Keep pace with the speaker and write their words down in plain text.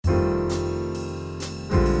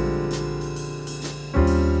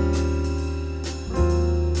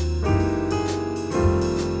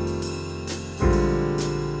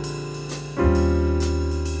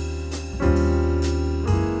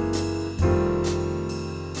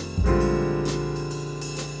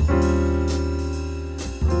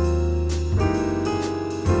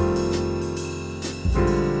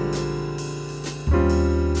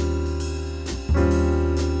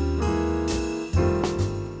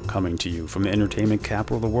coming to you from the entertainment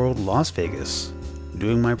capital of the world, Las Vegas.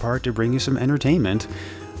 Doing my part to bring you some entertainment,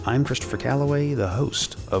 I'm Christopher Calloway, the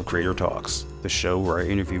host of Creator Talks, the show where I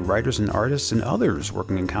interview writers and artists and others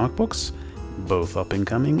working in comic books, both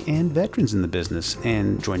up-and-coming and veterans in the business.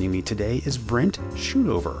 And joining me today is Brent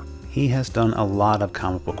Schoonover. He has done a lot of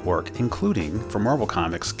comic book work, including, for Marvel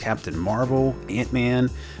Comics, Captain Marvel, Ant-Man.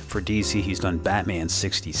 For DC, he's done Batman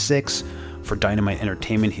 66. For Dynamite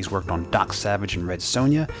Entertainment, he's worked on Doc Savage and Red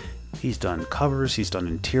Sonja. He's done covers, he's done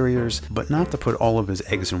interiors, but not to put all of his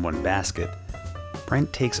eggs in one basket.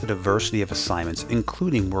 Brent takes a diversity of assignments,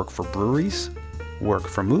 including work for breweries, work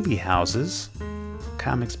for movie houses,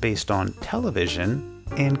 comics based on television,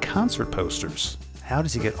 and concert posters. How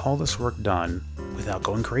does he get all this work done without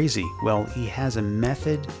going crazy? Well, he has a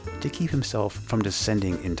method to keep himself from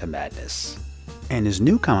descending into madness. And his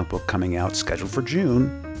new comic book coming out, scheduled for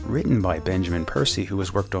June, written by Benjamin Percy, who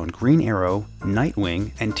has worked on Green Arrow,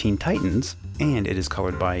 Nightwing, and Teen Titans, and it is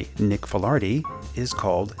colored by Nick Filardi, is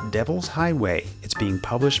called Devil's Highway. It's being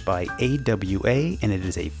published by AWA, and it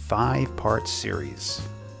is a 5-part series.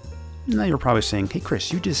 Now you're probably saying, hey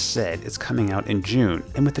Chris, you just said it's coming out in June,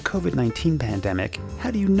 and with the COVID-19 pandemic,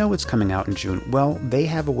 how do you know it's coming out in June? Well, they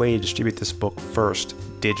have a way to distribute this book first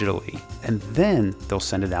digitally, and then they'll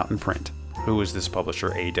send it out in print. Who is this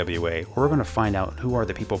publisher, AWA? We're going to find out who are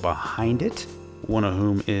the people behind it, one of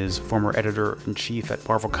whom is former editor-in-chief at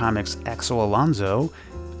Marvel Comics, Axel Alonso,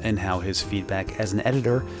 and how his feedback as an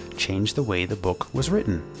editor changed the way the book was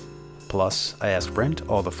written. Plus, I ask Brent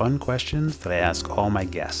all the fun questions that I ask all my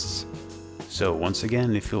guests. So once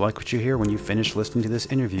again, if you like what you hear when you finish listening to this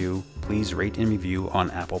interview, please rate and review on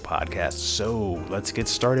Apple Podcasts. So let's get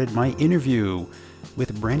started my interview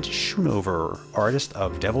with Brent Schoonover, artist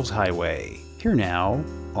of Devil's Highway, here now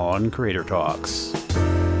on Creator Talks.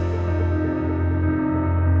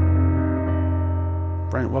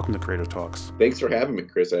 Brent, welcome to Creator Talks. Thanks for having me,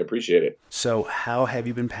 Chris. I appreciate it. So how have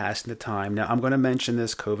you been passing the time? Now, I'm going to mention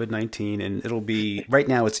this COVID-19, and it'll be, right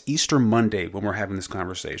now it's Easter Monday when we're having this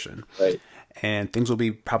conversation. Right. And things will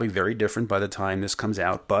be probably very different by the time this comes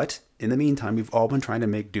out. But in the meantime, we've all been trying to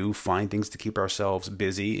make do, find things to keep ourselves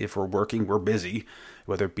busy. If we're working, we're busy,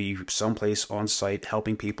 whether it be someplace on site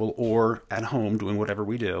helping people or at home doing whatever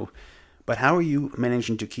we do. But how are you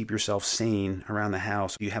managing to keep yourself sane around the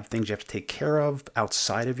house? Do you have things you have to take care of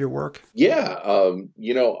outside of your work? Yeah.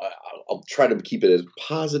 I'll try to keep it as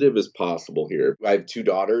positive as possible here. I have 2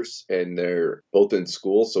 daughters and they're both in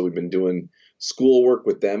school. So we've been doing schoolwork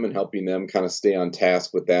with them and helping them kind of stay on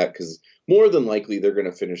task with that, because more than likely they're going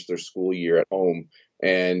to finish their school year at home.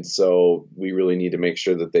 And so we really need to make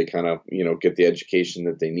sure that they kind of, get the education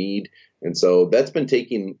that they need. And so that's been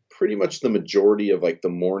taking pretty much the majority of like the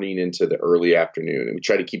morning into the early afternoon. And we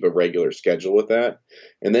try to keep a regular schedule with that.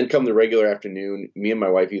 And then come the regular afternoon, me and my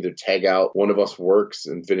wife either tag out, one of us works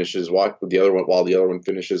and finishes while the other one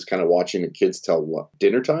finishes kind of watching the kids till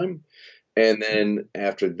dinner time. And then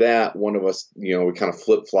after that, one of us, we kind of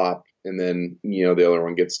flip flop, and then, the other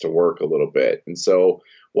one gets to work a little bit. And so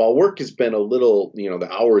while work has been a little, the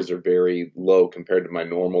hours are very low compared to my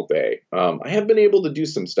normal day, I have been able to do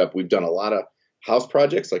some stuff. We've done a lot of house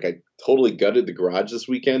projects. Like I totally gutted the garage this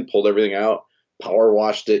weekend, pulled everything out, power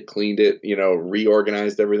washed it, cleaned it,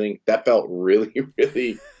 reorganized everything. That felt really,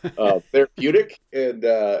 really therapeutic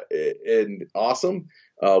and awesome.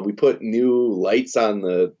 We put new lights on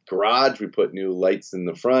the garage. We put new lights in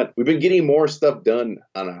the front. We've been getting more stuff done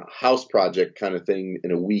on a house project kind of thing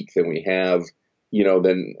in a week than we have,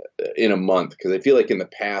 than in a month. Because I feel like in the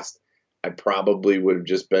past, I probably would have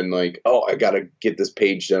just been like, oh, I got to get this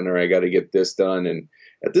page done or I got to get this done. And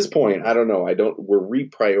at this point, I don't know. We're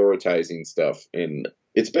reprioritizing stuff. And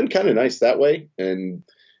it's been kind of nice that way. And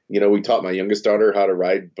we taught my youngest daughter how to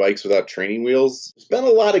ride bikes without training wheels. There's been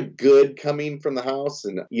a lot of good coming from the house,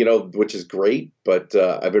 and which is great. But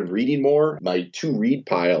I've been reading more. My to-read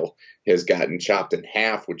pile has gotten chopped in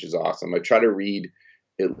half, which is awesome. I try to read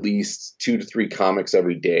at least 2 to 3 comics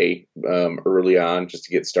every day early on, just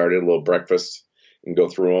to get started, a little breakfast, and go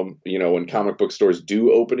through them. When comic book stores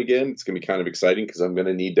do open again, it's going to be kind of exciting because I'm going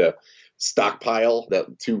to need to stockpile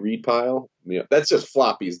that to-read pile. That's just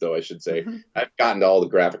floppies, though, I should say. Mm-hmm. I've gotten to all the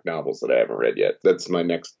graphic novels that I haven't read yet. That's my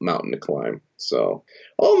next mountain to climb. So,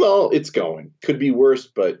 all in all, it's going. Could be worse,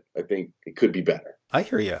 but I think it could be better. I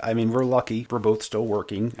hear you. I mean, we're lucky. We're both still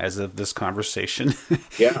working as of this conversation.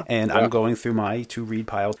 Yeah. And yeah. I'm going through my to-read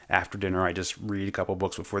pile. After dinner, I just read a couple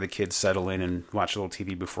books before the kids settle in and watch a little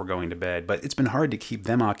TV before going to bed. But it's been hard to keep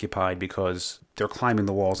them occupied because they're climbing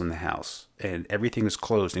the walls in the house. And everything is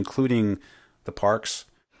closed, including the parks.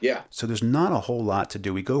 Yeah. So there's not a whole lot to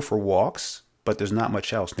do. We go for walks, but there's not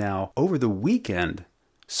much else. Now, over the weekend,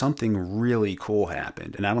 something really cool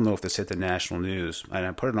happened. And I don't know if this hit the national news, and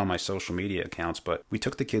I put it on my social media accounts, but we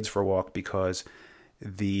took the kids for a walk because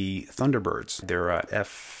the Thunderbirds, they're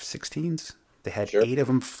F-16s. They had 8 of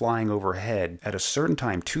them flying overhead at a certain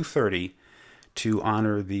time, 2:30, to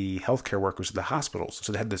honor the healthcare workers of the hospitals.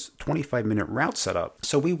 So they had this 25-minute route set up.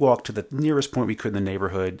 So we walked to the nearest point we could in the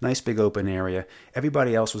neighborhood, nice big open area.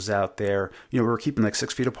 Everybody else was out there. We were keeping like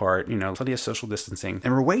 6 feet apart, plenty of social distancing.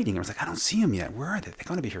 And we're waiting. I was like, I don't see them yet. Where are they? They're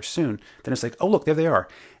going to be here soon. Then it's like, oh, look, there they are.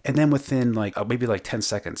 And then within maybe 10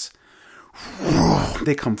 seconds,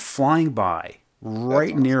 they come flying by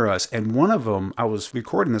right near us. And one of them, I was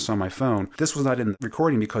recording this on my phone. This was not in the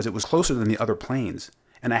recording because it was closer than the other planes.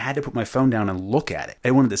 And I had to put my phone down and look at it.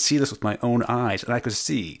 I wanted to see this with my own eyes, and I could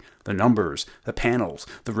see the numbers, the panels,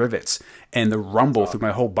 the rivets, and the rumble through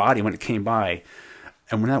my whole body when it came by.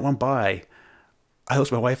 And when that went by, I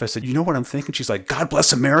looked at my wife, I said, you know what I'm thinking? She's like, God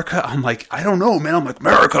bless America. I'm like, I don't know, man. I'm like,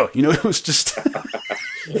 America. It was just...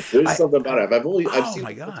 There's something about it. I've seen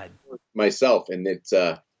my God. myself, and it's...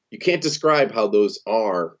 you can't describe how those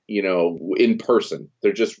are, in person.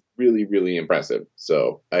 They're just really, really impressive.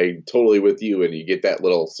 So I totally with you, and you get that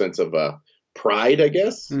little sense of pride, I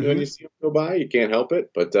guess, when you see them go by. You can't help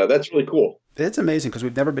it, but that's really cool. It's amazing because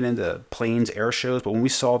we've never been into planes, air shows, but when we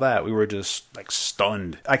saw that, we were just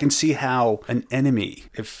stunned. I can see how an enemy,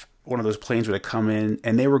 if one of those planes would have come in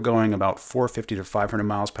and they were going about 450 to 500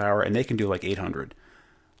 miles per hour and they can do 800,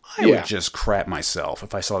 I would just crap myself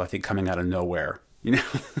if I saw that thing coming out of nowhere.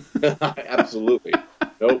 Absolutely.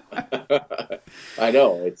 Nope. I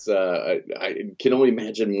know. It's I can only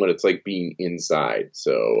imagine what it's like being inside.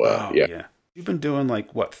 So yeah. You've been doing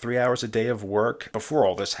 3 hours a day of work before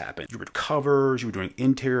all this happened. You were covers, you were doing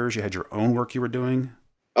interiors, you had your own work you were doing.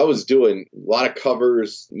 I was doing a lot of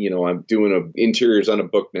covers. I'm doing interiors on a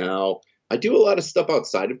book now. I do a lot of stuff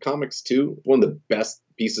outside of comics too. One of the best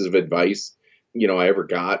pieces of advice I ever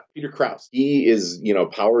got. Peter Krause. He is,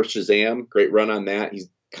 Power Shazam. Great run on that. He's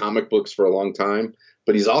comic books for a long time,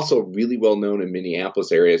 but he's also really well known in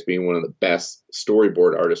Minneapolis area as being one of the best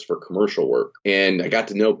storyboard artists for commercial work. And I got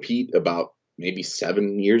to know Pete about maybe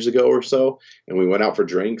 7 years ago or so, and we went out for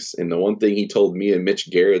drinks. And the one thing he told me and Mitch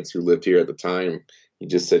Gerrits, who lived here at the time, he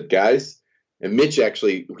just said, guys, and Mitch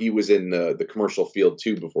actually, he was in the commercial field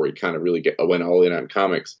too before he kind of really went all in on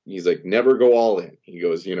comics. He's like, never go all in. He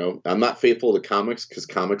goes, I'm not faithful to comics because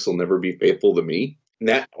comics will never be faithful to me. And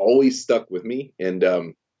that always stuck with me. And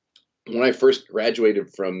when I first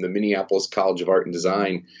graduated from the Minneapolis College of Art and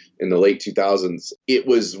Design in the late 2000s, it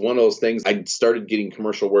was one of those things. I started getting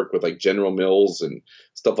commercial work with General Mills and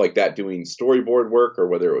stuff like that, doing storyboard work, or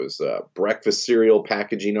whether it was breakfast cereal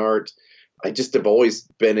packaging art. I just have always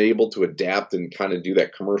been able to adapt and kind of do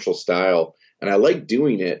that commercial style. And I like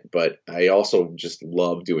doing it, but I also just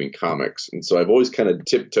love doing comics. And so I've always kind of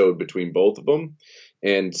tiptoed between both of them.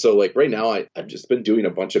 And so right now, I've just been doing a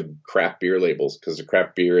bunch of craft beer labels because the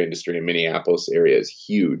craft beer industry in Minneapolis area is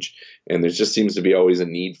huge. And there just seems to be always a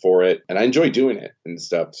need for it. And I enjoy doing it and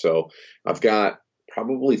stuff. So I've got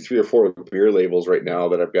probably 3 or 4 beer labels right now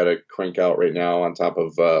that I've got to crank out right now on top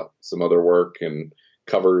of some other work and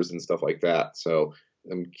covers and stuff like that. So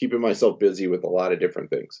I'm keeping myself busy with a lot of different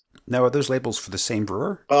things. Now, are those labels for the same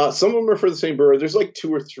brewer? Some of them are for the same brewer. There's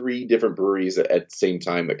 2 or 3 different breweries at the same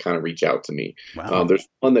time that kind of reach out to me. Wow. There's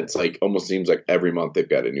one that's almost seems like every month they've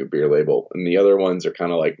got a new beer label. And the other ones are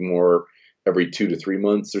kind of more every 2 to 3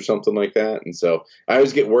 months or something like that. And so I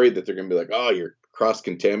always get worried that they're going to be like, oh, you're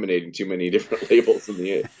cross-contaminating too many different labels in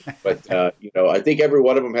the end. But, I think every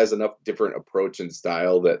one of them has enough different approach and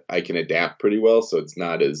style that I can adapt pretty well. So it's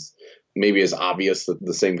not as obvious that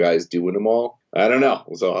the same guy's doing them all. I don't know.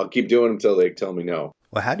 So I'll keep doing them until they tell me no.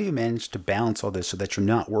 Well, how do you manage to balance all this so that you're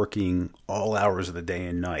not working all hours of the day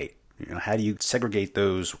and night? How do you segregate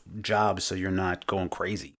those jobs so you're not going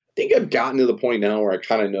crazy? I think I've gotten to the point now where I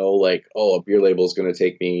kind of know a beer label is going to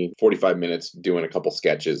take me 45 minutes doing a couple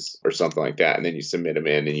sketches or something like that. And then you submit them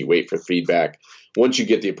in and you wait for feedback. Once you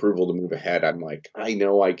get the approval to move ahead, I'm like, I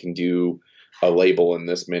know I can do a label in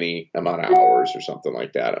this many amount of hours or something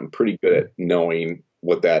like that. I'm pretty good at knowing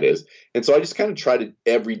what that is. And so I just kind of try to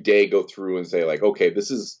every day go through and say okay,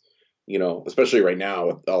 this is, especially right now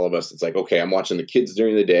with all of us, it's okay, I'm watching the kids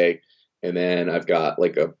during the day. And then I've got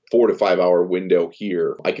a 4 to 5 hour window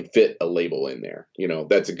here. I can fit a label in there.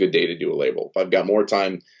 That's a good day to do a label. If I've got more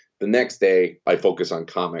time the next day, I focus on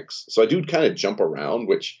comics. So I do kind of jump around,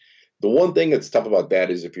 which the one thing that's tough about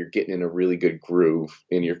that is if you're getting in a really good groove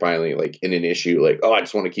and you're finally in an issue, I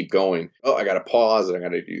just want to keep going. Oh, I got to pause and I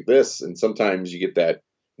got to do this. And sometimes you get that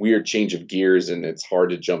weird change of gears and it's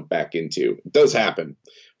hard to jump back into. It does happen.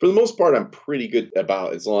 For the most part, I'm pretty good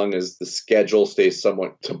about, as long as the schedule stays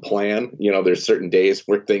somewhat to plan. There's certain days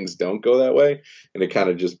where things don't go that way, and it kind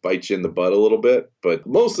of just bites you in the butt a little bit. But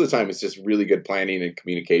most of the time, it's just really good planning and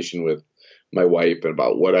communication with my wife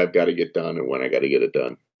about what I've got to get done and when I got to get it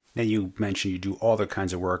done. Now, you mentioned you do all the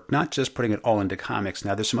kinds of work, not just putting it all into comics.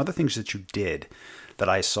 Now, there's some other things that you did that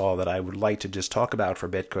I saw that I would like to just talk about for a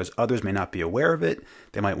bit, because others may not be aware of it.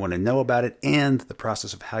 They might want to know about it and the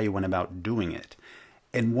process of how you went about doing it.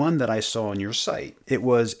 And one that I saw on your site, it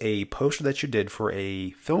was a poster that you did for a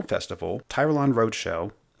film festival, Tyrolon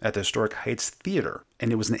Roadshow, at the Historic Heights Theater,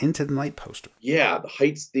 and it was an Into the Night poster. Yeah, the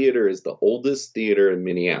Heights Theater is the oldest theater in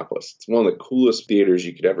Minneapolis. It's one of the coolest theaters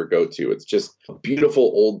you could ever go to. It's just a beautiful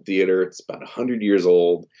old theater. It's about 100 years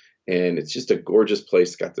old, and it's just a gorgeous place.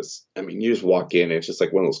 It's got this, you just walk in, and it's just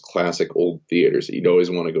like one of those classic old theaters that you'd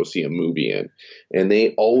always want to go see a movie in. And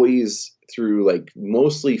they always, through like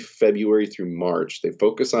mostly February through March, they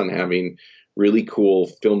focus on having really cool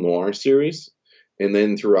film noir series. And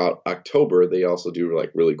then throughout October, they also do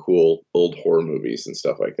like really cool old horror movies and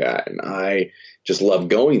stuff like that. And I just love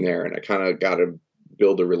going there. And I kind of got to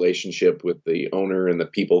build a relationship with the owner and the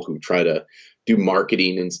people who try to do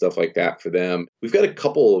marketing and stuff like that for them. We've got a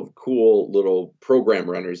couple of cool little program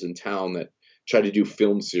runners in town that try to do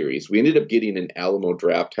film series. We ended up getting an Alamo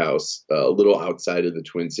Drafthouse a little outside of the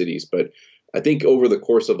Twin Cities. But I think over the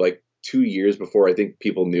course of like 2 years before I think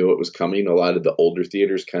people knew it was coming, a lot of the older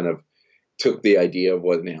theaters kind of took the idea of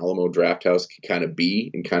what an Alamo Drafthouse could kind of be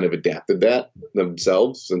and kind of adapted that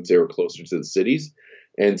themselves, since they were closer to the cities.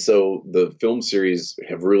 And so the film series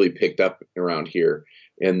have really picked up around here.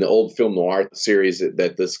 And the old film noir series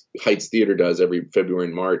that this Heights Theater does every February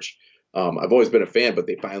and March, I've always been a fan, but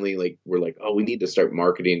they finally were like, oh, we need to start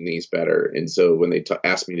marketing these better. And so when they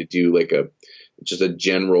asked me to do like just a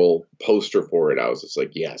general poster for it, I was just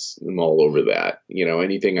like, yes, I'm all over that.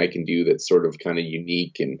 Anything I can do that's sort of kind of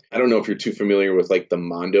unique. And I don't know if you're too familiar with like the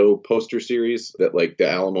Mondo poster series that like the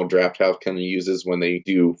Alamo Drafthouse kind of uses when they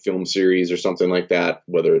do film series or something like that,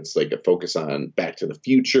 whether it's like a focus on Back to the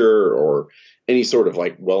Future or any sort of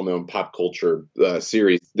like well-known pop culture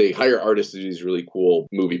series. They hire artists to do these really cool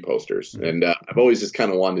movie posters. And I've always just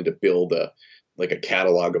kind of wanted to build a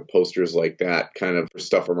catalog of posters like that, kind of for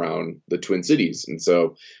stuff around the Twin Cities. And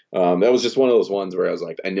so that was just one of those ones where I was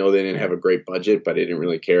like, I know they didn't have a great budget, but I didn't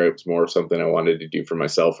really care. It was more something I wanted to do for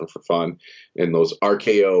myself and for fun. And those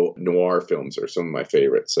RKO noir films are some of my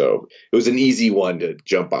favorites. So it was an easy one to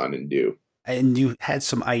jump on and do. And you had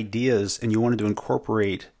some ideas and you wanted to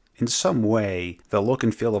incorporate in some way the look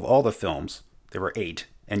and feel of all the films. There were 8.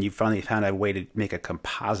 And you finally found a way to make a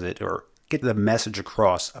composite or get the message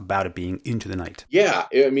across about it being Into the Night. Yeah,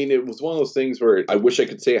 it was one of those things where I wish I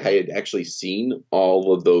could say I had actually seen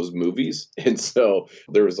all of those movies. And so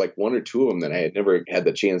there was like 1 or 2 of them that I had never had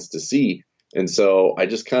the chance to see. And so I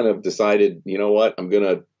just kind of decided, you know what, I'm going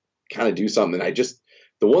to kind of do something.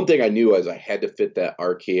 The one thing I knew was I had to fit that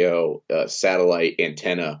RKO satellite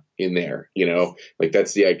antenna in there, like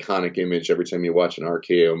that's the iconic image every time you watch an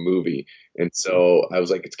RKO movie. And so I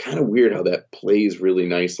was like, it's kind of weird how that plays really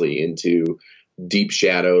nicely into deep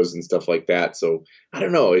shadows and stuff like that. So I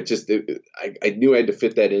don't know. I knew I had to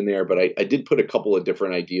fit that in there, but I did put a couple of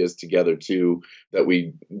different ideas together too that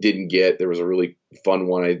we didn't get. There was a really fun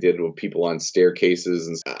one I did with people on staircases.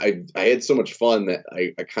 And I had so much fun that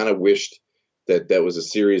I kind of wished that was a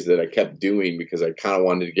series that I kept doing, because I kind of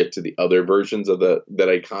wanted to get to the other versions of that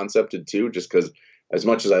I concepted too, just because as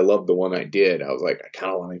much as I loved the one I did, I was like, I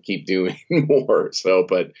kind of want to keep doing more. So,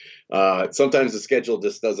 but sometimes the schedule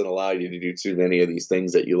just doesn't allow you to do too many of these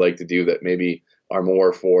things that you like to do that maybe are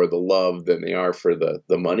more for the love than they are for the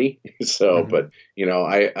money. So, but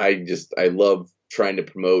I love trying to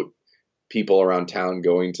promote people around town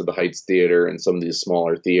going to the Heights Theater and some of these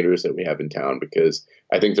smaller theaters that we have in town, because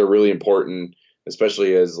I think they're really important,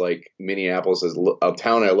 especially as like Minneapolis is a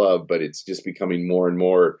town I love, but it's just becoming more and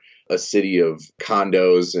more a city of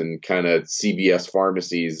condos and kind of CVS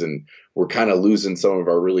pharmacies. And we're kind of losing some of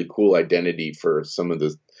our really cool identity for some of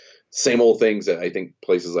the same old things that I think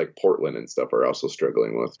places like Portland and stuff are also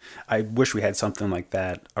struggling with. I wish we had something like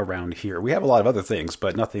that around here. We have a lot of other things,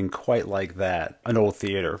 but nothing quite like that. An old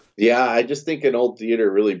theater. Yeah, I just think an old theater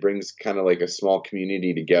really brings kind of like a small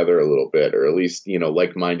community together a little bit, or at least,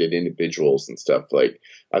 like-minded individuals and stuff. Like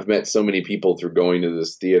I've met so many people through going to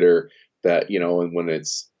this theater that, and when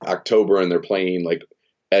it's October and they're playing like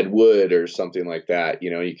Ed Wood or something like that,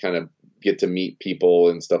 you kind of get to meet people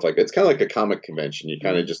and stuff like that. It's kind of like a comic convention. You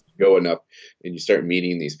kind of just go enough and you start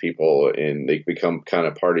meeting these people, and they become kind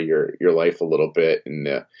of part of your life a little bit. And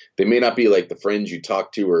they may not be like the friends you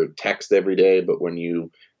talk to or text every day, but when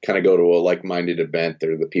you kind of go to a like-minded event.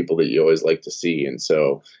 They're the people that you always like to see. And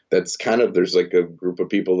so that's kind of, there's like a group of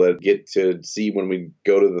people that get to see when we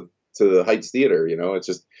go to the Heights Theater.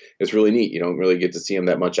 It's really neat. You don't really get to see them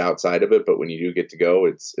that much outside of it, but when you do get to go,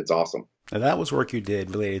 it's awesome. Now, that was work you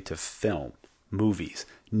did related to film, movies.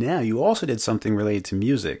 Now, you also did something related to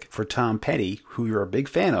music for Tom Petty, who you're a big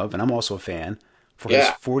fan of, and I'm also a fan, for his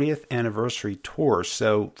 40th anniversary tour.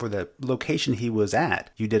 So for the location he was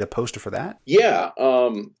at, you did a poster for that? Yeah.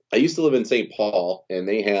 I used to live in St. Paul, and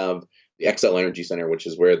they have the Xcel Energy Center, which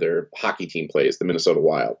is where their hockey team plays, the Minnesota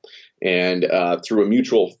Wild. And through a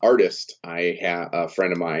mutual artist, a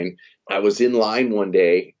friend of mine, I was in line one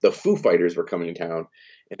day. The Foo Fighters were coming to town,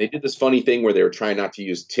 and they did this funny thing where they were trying not to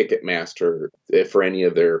use Ticketmaster for any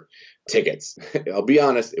of their tickets. I'll be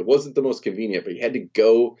honest, it wasn't the most convenient, but you had to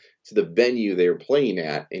go to the venue they were playing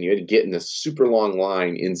at, and you had to get in this super long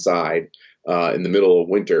line inside in the middle of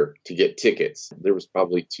winter to get tickets. There was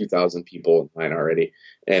probably 2,000 people in line already.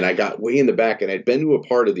 And I got way in the back, and I'd been to a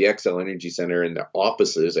part of the Xcel Energy Center in the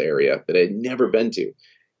offices area that I had never been to.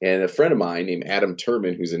 And a friend of mine named Adam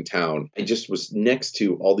Turman, who's in town, I just was next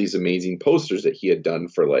to all these amazing posters that he had done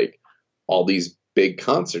for like all these big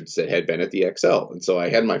concerts that had been at the Xcel. And so I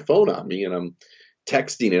had my phone on me, and I'm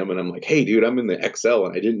texting him, and I'm like, hey, dude, I'm in the Xcel,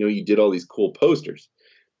 and I didn't know you did all these cool posters.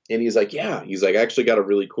 And he's like, yeah. He's like, I actually got a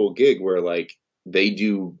really cool gig where like they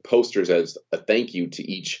do posters as a thank you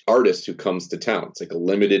to each artist who comes to town. It's like a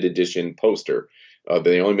limited edition poster.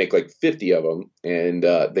 They only make like 50 of them, and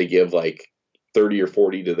they give like 30 or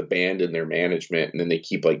 40 to the band and their management, and then they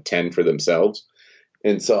keep like 10 for themselves.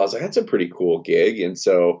 And so I was like, that's a pretty cool gig. And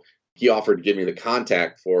so he offered to give me the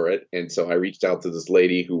contact for it. And so I reached out to this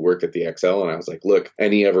lady who worked at the Xcel, and I was like, look,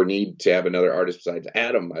 any ever need to have another artist besides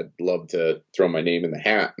Adam, I'd love to throw my name in the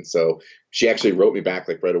hat. And so she actually wrote me back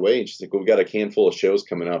like right away. And she's like, well, we've got a handful of shows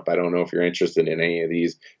coming up. I don't know if you're interested in any of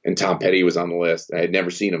these. And Tom Petty was on the list. I had never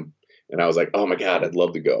seen him. And I was like, oh my God, I'd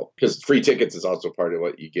love to go. Because free tickets is also part of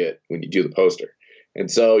what you get when you do the poster. And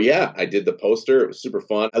so, yeah, I did the poster. It was super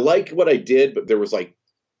fun. I like what I did, but there was like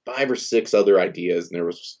 5 or 6 other ideas. And there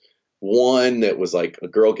was one that was like a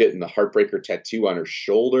girl getting the Heartbreaker tattoo on her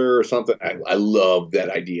shoulder or something. I loved that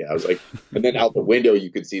idea. I was like, and then out the window,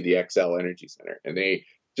 you could see the Xcel Energy Center. And they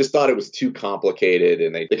just thought it was too complicated.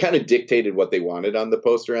 And they kind of dictated what they wanted on the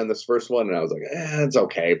poster on this first one. And I was like, it's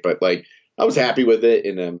okay. But like, I was happy with it.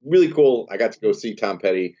 And really cool. I got to go see Tom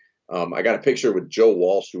Petty. I got a picture with Joe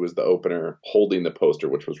Walsh, who was the opener, holding the poster,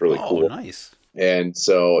 which was really cool. Oh, nice. And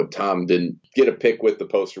so Tom didn't get a pic with the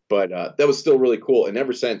poster, but that was still really cool. And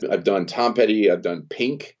ever since, I've done Tom Petty, I've done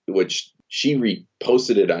Pink, which she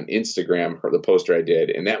reposted it on Instagram, the poster I did.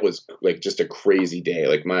 And that was like just a crazy day.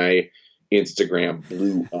 Like my Instagram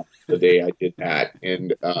blew up the day I did that.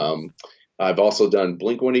 And I've also done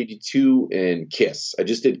Blink-182 and Kiss. I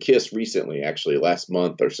just did Kiss recently, actually, last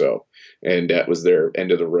month or so. And that was their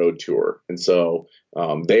end of the road tour. And so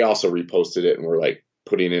they also reposted it and were like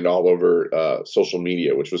putting it all over social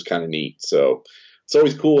media, which was kind of neat. So it's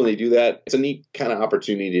always cool when they do that. It's a neat kind of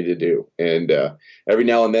opportunity to do. And every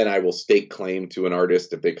now and then I will stake claim to an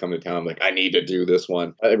artist if they come to town, like, I need to do this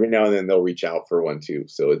one. Every now and then they'll reach out for one too.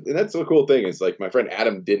 So and that's the cool thing. It's like my friend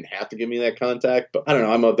Adam didn't have to give me that contact, but I don't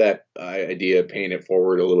know. I'm of that idea of paying it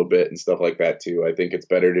forward a little bit and stuff like that too. I think it's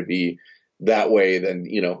better to be that way than,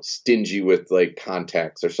 stingy with like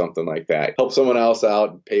contacts or something like that. Help someone else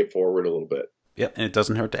out and pay it forward a little bit. Yep, and it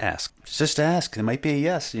doesn't hurt to ask. Just ask. It might be a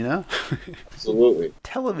yes, Absolutely.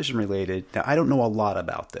 Television related. Now, I don't know a lot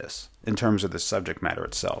about this in terms of the subject matter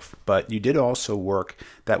itself, but you did also work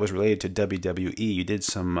that was related to WWE. You did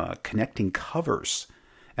some connecting covers.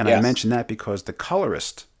 And yes. I mentioned that because the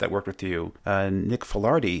colorist that worked with you, Nick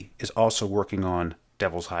Filardi, is also working on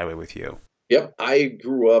Devil's Highway with you. Yep. I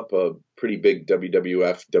grew up a pretty big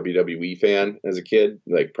WWF, WWE fan as a kid.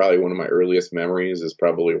 Like probably one of my earliest memories is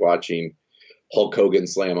probably watching Hulk Hogan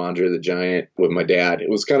slam Andre the Giant with my dad. It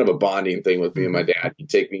was kind of a bonding thing with me and my dad. He'd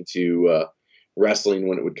take me to wrestling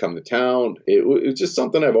when it would come to town. It was just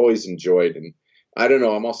something I've always enjoyed. And I don't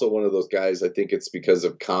know, I'm also one of those guys, I think it's because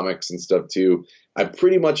of comics and stuff too. I've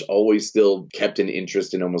pretty much always still kept an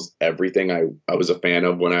interest in almost everything I was a fan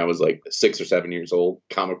of when I was like 6 or 7 years old.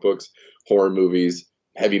 Comic books, horror movies,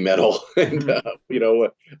 heavy metal, and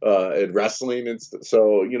and wrestling. And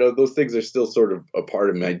so, those things are still sort of a part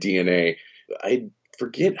of my DNA. I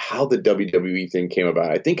forget how the WWE thing came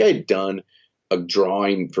about. I think I'd done a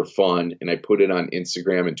drawing for fun and I put it on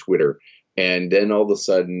Instagram and Twitter. And then all of a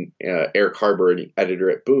sudden, Eric Harbour, an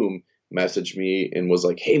editor at Boom, messaged me and was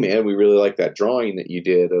like, hey, man, we really like that drawing that you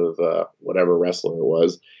did of whatever wrestler it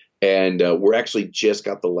was. And we're actually just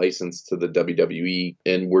got the license to the WWE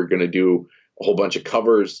and we're going to do a whole bunch of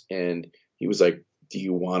covers. And he was like, do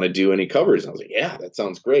you want to do any covers? And I was like, yeah, that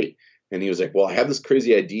sounds great. And he was like, well, I have this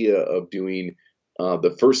crazy idea of doing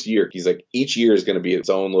the first year. He's like, each year is going to be its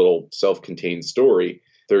own little self-contained story.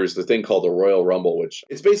 There's the thing called the Royal Rumble, which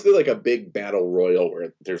it's basically like a big battle royal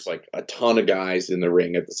where there's like a ton of guys in the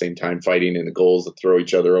ring at the same time fighting, and the goal is to throw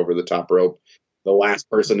each other over the top rope. The last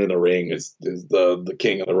person in the ring is the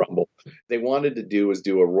king of the Rumble. They wanted to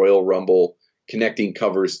do a Royal Rumble connecting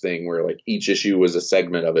covers thing where like each issue was a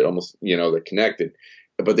segment of it, almost, they're connected.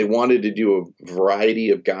 But they wanted to do a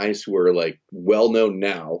variety of guys who are like well known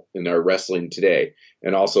now and are wrestling today,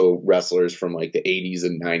 and also wrestlers from like the 80s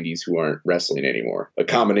and 90s who aren't wrestling anymore. A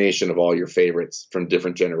combination of all your favorites from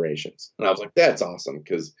different generations. And I was like, that's awesome,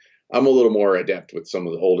 because I'm a little more adept with some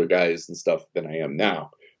of the older guys and stuff than I am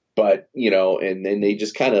now. But, and then they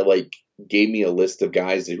just kind of like gave me a list of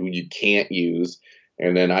guys who you can't use.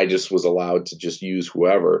 And then I just was allowed to just use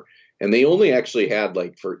whoever. And they only actually had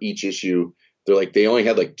like for each issue, they only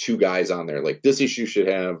had like 2 guys on there. Like, this issue should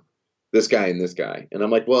have this guy and this guy. And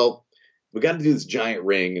I'm like, well, we got to do this giant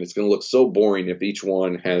ring, and it's going to look so boring if each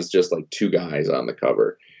one has just like 2 guys on the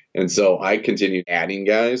cover. And so I continued adding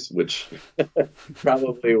guys, which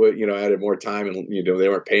probably would, added more time, and, they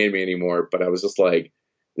weren't paying me anymore. But I was just like,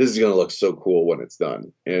 this is going to look so cool when it's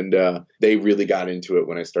done. And they really got into it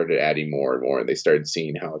when I started adding more and more, and they started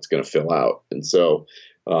seeing how it's going to fill out. And so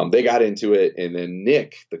they got into it. And then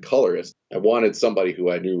Nick, the colorist, I wanted somebody who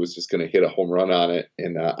I knew was just going to hit a home run on it.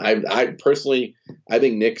 And I personally, I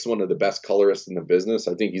think Nick's one of the best colorists in the business.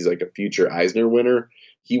 I think he's like a future Eisner winner.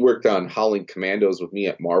 He worked on Howling Commandos with me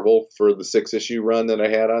at Marvel for the 6-issue run that I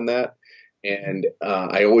had on that. And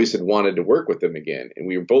I always had wanted to work with him again. And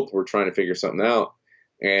we were trying to figure something out.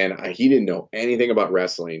 And he didn't know anything about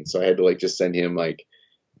wrestling. So I had to like just send him like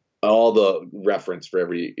all the reference for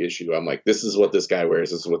every issue. I'm like, this is what this guy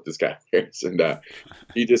wears. This is what this guy wears. And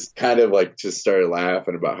he just kind of like just started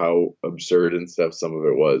laughing about how absurd and stuff some of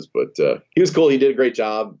it was. But he was cool. He did a great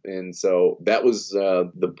job. And so that was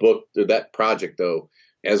the book, or that project, though.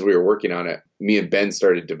 As we were working on it, me and Ben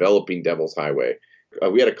started developing Devil's Highway.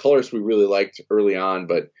 We had a colorist we really liked early on,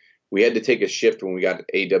 but we had to take a shift when we got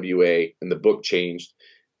to AWA, and the book changed,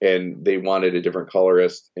 and they wanted a different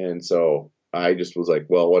colorist. And so I just was like,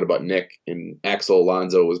 well, what about Nick? And Axel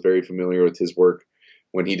Alonso was very familiar with his work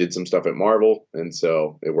when he did some stuff at Marvel. And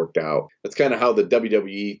so it worked out. That's kind of how the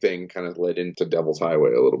WWE thing kind of led into Devil's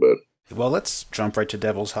Highway a little bit. Well, let's jump right to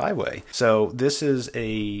Devil's Highway. So this is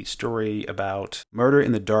a story about murder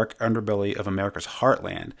in the dark underbelly of America's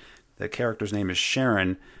heartland. The character's name is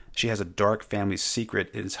Sharon. She has a dark family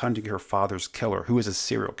secret and is hunting her father's killer, who is a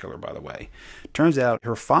serial killer, by the way. Turns out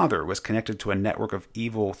her father was connected to a network of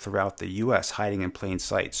evil throughout the U.S., hiding in plain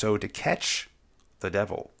sight. So to catch the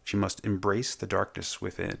devil, she must embrace the darkness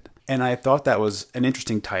within. And I thought that was an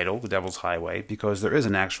interesting title, The Devil's Highway, because there is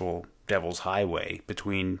an actual Devil's Highway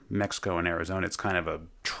between Mexico and Arizona. It's kind of a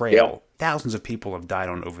trail. Yep. Thousands of people have died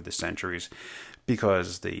on over the centuries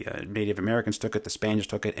because the Native Americans took it, the Spaniards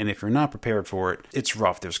took it, and if you're not prepared for it, it's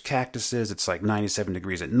rough. There's cactuses, it's like 97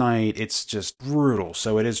 degrees at night, it's just brutal,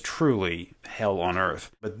 so it is truly hell on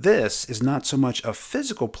earth. But this is not so much a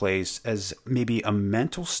physical place as maybe a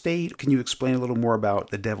mental state. Can you explain a little more about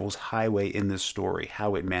the Devil's Highway in this story,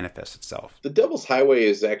 how it manifests itself? The Devil's Highway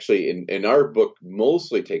is actually, in our book,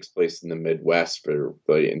 mostly takes place in the Midwest for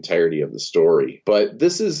the entirety of the story. But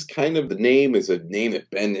this is kind of, the name is a name that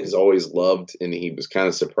Ben has always loved, and he was kind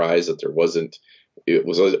of surprised that it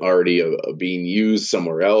was already being used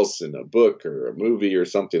somewhere else in a book or a movie or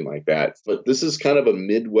something like that. But this is kind of a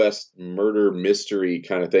Midwest murder mystery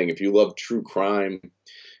kind of thing. If you love true crime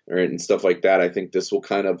and stuff like that, I think this will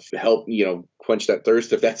kind of help, quench that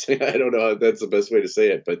thirst. If that's, I don't know if that's the best way to say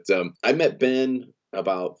it. But I met Ben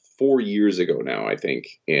about 4 years ago now, I think.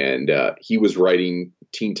 And he was writing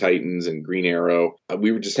Teen Titans and Green Arrow.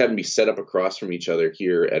 We were just having to be set up across from each other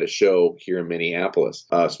here at a show here in Minneapolis,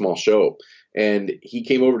 a small show. And he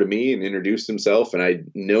came over to me and introduced himself, and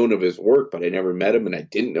I'd known of his work, but I never met him, and I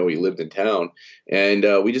didn't know he lived in town. And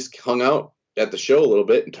we just hung out at the show a little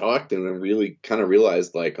bit and talked, and I really kind of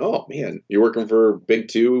realized, like, oh man, you're working for Big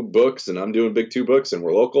Two Books and I'm doing Big Two Books and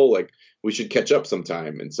we're local, like we should catch up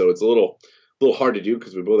sometime. And so it's a little hard to do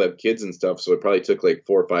because we both have kids and stuff, so it probably took like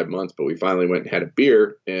 4 or 5 months, but we finally went and had a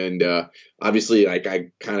beer. And obviously, like,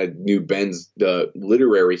 I kind of knew Ben's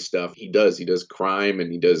literary stuff. He does crime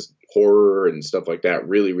and he does horror and stuff like that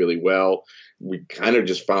really, really well. we kind of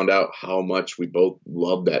just found out how much we both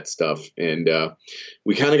love that stuff. And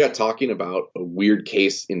we kind of got talking about a weird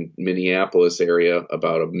case in Minneapolis area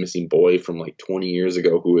about a missing boy from like 20 years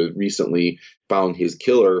ago who had recently found his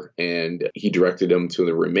killer, and he directed them to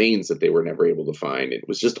the remains that they were never able to find. It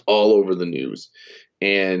was just all over the news.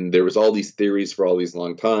 And there was all these theories for all these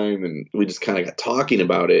long time, and we just kind of got talking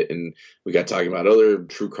about it, and we got talking about other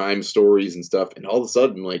true crime stories and stuff. And all of a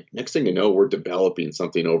sudden, like, next thing you know, we're developing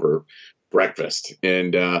something over breakfast.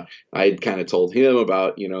 And I had kind of told him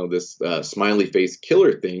about, this smiley face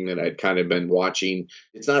killer thing that I'd kind of been watching.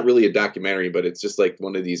 It's not really a documentary, but it's just like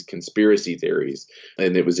one of these conspiracy theories.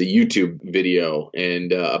 And it was a YouTube video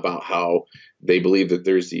and about how they believe that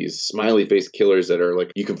there's these smiley face killers that are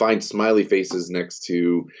like, you can find smiley faces next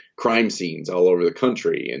to crime scenes all over the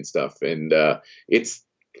country and stuff. And it's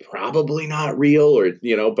probably not real, or,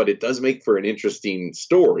 but it does make for an interesting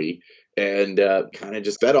story. And kind of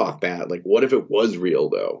just fed off that. Like, what if it was real,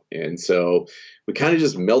 though? And so we kind of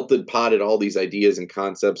just melted potted all these ideas and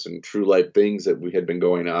concepts and true life things that we had been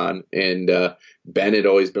going on. And Ben had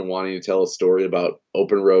always been wanting to tell a story about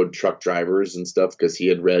open road truck drivers and stuff, because he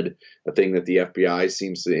had read a thing that the FBI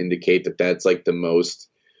seems to indicate that that's like the most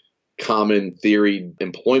common theory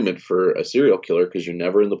employment for a serial killer, because you're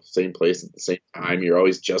never in the same place at the same time. You're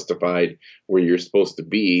always justified where you're supposed to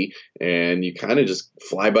be, and you kind of just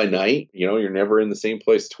fly by night. You're never in the same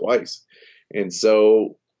place twice. And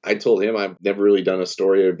so I told him I've never really done a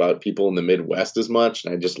story about people in the Midwest as much,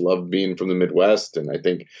 and I just love being from the Midwest, and I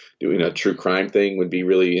think doing a true crime thing would be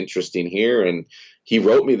really interesting here. And he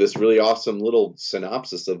wrote me this really awesome little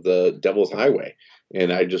synopsis of the Devil's Highway.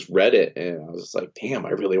 And I just read it, and I was just like, damn,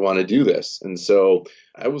 I really want to do this. And so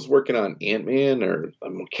I was working on Ant-Man or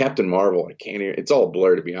Captain Marvel. I can't even, it's all a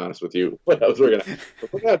blur, to be honest with you. But I was working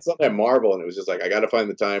on something at Marvel, and it was just like, I got to find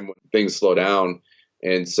the time when things slow down.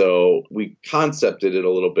 And so we concepted it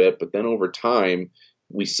a little bit, but then over time,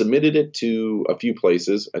 we submitted it to a few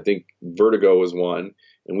places. I think Vertigo was one,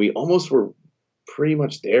 and we almost were pretty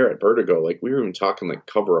much there at Vertigo. Like, we were even talking like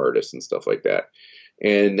cover artists and stuff like that.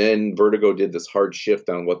 And then Vertigo did this hard shift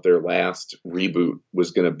on what their last reboot was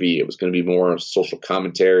going to be. It was going to be more social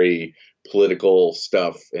commentary, political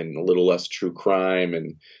stuff, and a little less true crime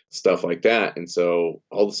and stuff like that. And so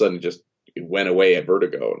all of a sudden it went away at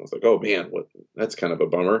Vertigo. And I was like, oh man, that's kind of a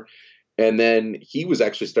bummer. And then he was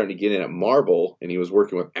actually starting to get in at Marvel, and he was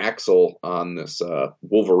working with Axel on this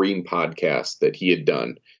Wolverine podcast that he had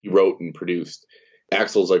done. He wrote and produced.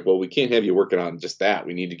 Axel's like, well, we can't have you working on just that.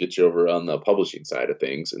 We need to get you over on the publishing side of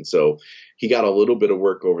things. And so he got a little bit of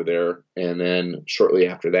work over there. And then shortly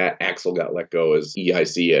after that, Axel got let go as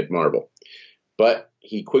EIC at Marvel. But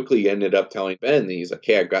he quickly ended up telling Ben, he's like,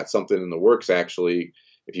 hey, I've got something in the works, actually.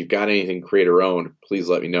 If you've got anything creator-owned, please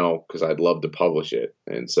let me know, because I'd love to publish it.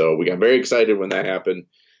 And so we got very excited when that happened.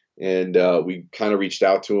 And we kind of reached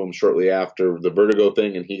out to him shortly after the Vertigo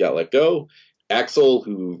thing, and he got let go.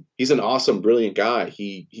 Axel, he's an awesome, brilliant guy.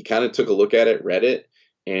 He kind of took a look at it, read it,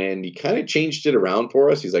 and he kind of changed it around for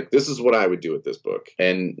us. He's like, this is what I would do with this book.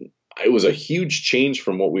 And it was a huge change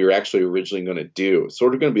from what we were actually originally going to do. It's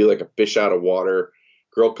sort of going to be like a fish out of water.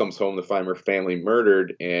 Girl comes home to find her family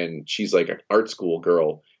murdered, and she's like an art school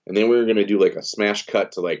girl. And then we were going to do like a smash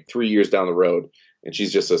cut to like 3 years down the road, and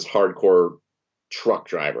she's just this hardcore truck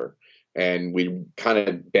driver. And we kind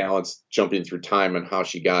of balanced jumping through time and how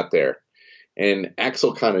she got there. And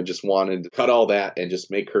Axel kind of just wanted to cut all that and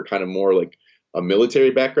just make her kind of more like a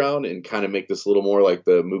military background, and kind of make this a little more like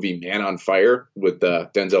the movie Man on Fire with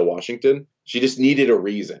Denzel Washington. She just needed a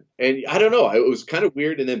reason. And I don't know, it was kind of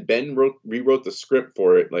weird. And then Ben rewrote the script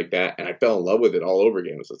for it like that, and I fell in love with it all over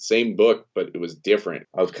again. It was the same book, but it was different.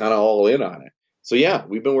 I was kind of all in on it. So yeah,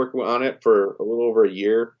 we've been working on it for a little over a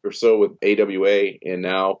year or so with AWA, and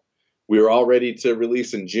now we were all ready to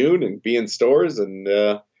release in June and be in stores, and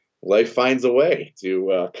life finds a way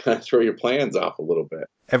to kind of throw your plans off a little bit.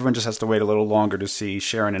 Everyone just has to wait a little longer to see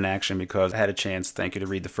Sharon in action, because I had a chance, thank you, to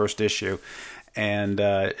read the first issue. And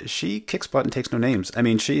she kicks butt and takes no names. I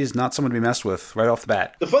mean, she's not someone to be messed with right off the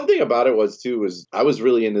bat. The fun thing about it was I was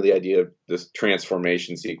really into the idea of this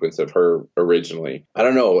transformation sequence of her originally. I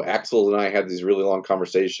don't know, Axel and I had these really long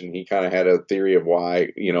conversations. He kind of had a theory of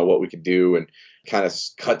why, what we could do, and kind of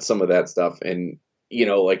cut some of that stuff. And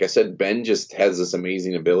like I said, Ben just has this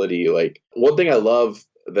amazing ability. Like, one thing I love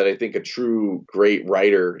that I think a true great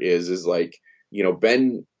writer is like,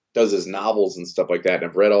 Ben does his novels and stuff like that, and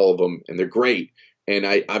I've read all of them, and they're great. And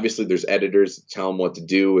obviously there's editors that tell him what to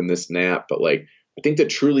do and this and that, but like, I think that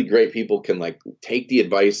truly great people can like take the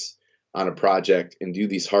advice on a project and do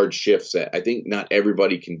these hard shifts that I think not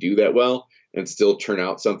everybody can do that well and still turn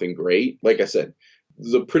out something great. Like I said,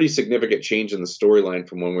 There's a pretty significant change in the storyline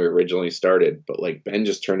from when we originally started, but like Ben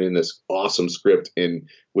just turned in this awesome script and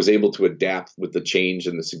was able to adapt with the change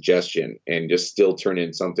and the suggestion and just still turn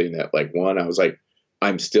in something that, like, one, I was like,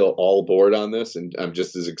 I'm still all aboard on this and I'm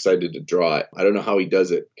just as excited to draw it. I don't know how he does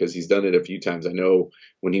it because he's done it a few times. I know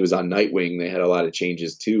when he was on Nightwing, they had a lot of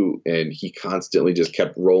changes too, and he constantly just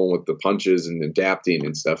kept rolling with the punches and adapting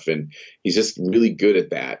and stuff, and he's just really good at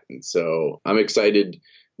that. And so I'm excited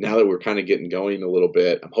now that we're kind of getting going a little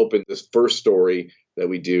bit. I'm hoping this first story that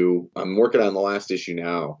we do, I'm working on the last issue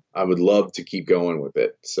now. I would love to keep going with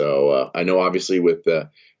it. So I know obviously with the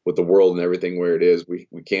world and everything where it is, we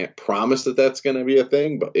can't promise that that's going to be a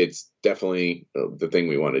thing, but it's definitely the thing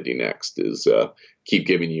we want to do next is keep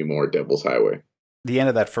giving you more Devil's Highway. The end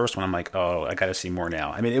of that first one, I'm like, oh, I got to see more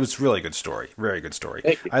now. I mean, it was a really good story. Very good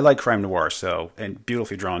story. I like crime noir, so, and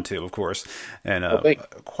beautifully drawn too, of course. And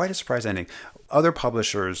quite a surprise ending. Other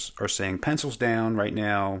publishers are saying pencils down right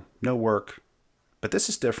now, no work. But this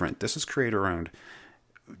is different. This is creator owned.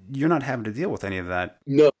 You're not having to deal with any of that.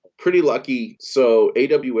 No, pretty lucky. So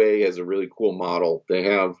AWA has a really cool model. They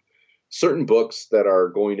have certain books that are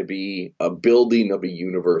going to be a building of a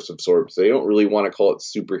universe of sorts. They don't really want to call it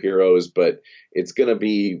superheroes, but it's going to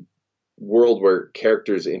be world where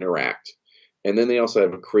characters interact. And then they also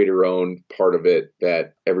have a creator-owned part of it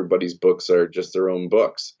that everybody's books are just their own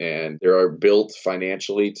books. And they are built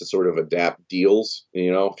financially to sort of adapt deals.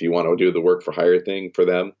 You know, if you want to do the work for hire thing for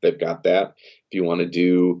them, they've got that. If you want to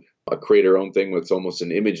do a creator-owned thing with almost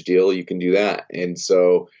an image deal, you can do that. And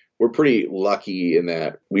so we're pretty lucky in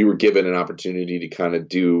that we were given an opportunity to kind of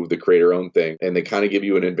do the creator-owned thing. And they kind of give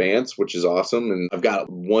you an advance, which is awesome. And I've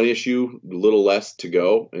got one issue, a little less to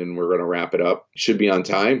go, and we're going to wrap it up. Should be on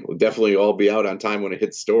time. We'll definitely all be out on time when it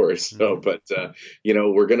hits stores. So, but,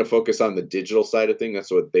 we're going to focus on the digital side of things.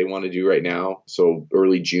 That's what they want to do right now. So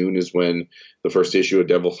early June is when the first issue of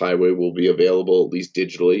Devil's Highway will be available, at least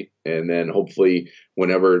digitally. And then hopefully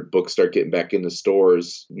whenever books start getting back into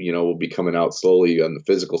stores, we'll be coming out slowly on the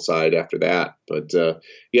physical side after that. But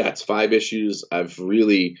it's 5 issues. I've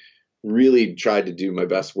really, really tried to do my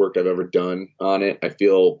best work I've ever done on it. I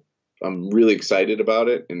feel I'm really excited about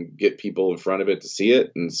it and get people in front of it to see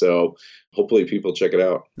it. And so hopefully people check it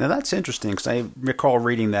out. Now that's interesting because I recall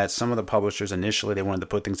reading that some of the publishers initially, they wanted to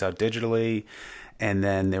put things out digitally. And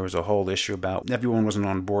then there was a whole issue about everyone wasn't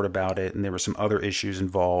on board about it. And there were some other issues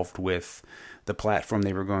involved with the platform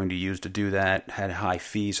they were going to use to do that, had high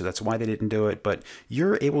fees. So that's why they didn't do it. But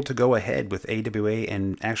you're able to go ahead with AWA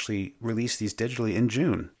and actually release these digitally in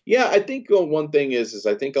June. Yeah, I think one thing is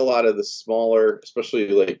I think a lot of the smaller, especially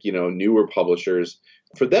like, newer publishers,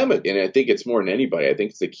 for them, and I think it's more than anybody, I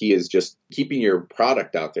think the key is just keeping your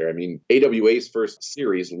product out there. I mean, AWA's first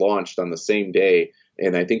series launched on the same day,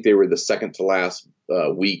 and I think they were the second to last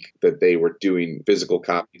week that they were doing physical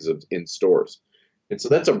copies in stores. And so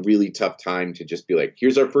that's a really tough time to just be like,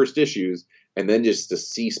 here's our first issues, and then just to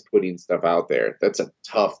cease putting stuff out there. That's a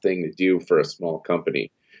tough thing to do for a small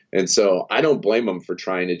company. And so I don't blame them for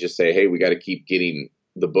trying to just say, hey, we got to keep getting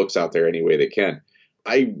the books out there any way they can.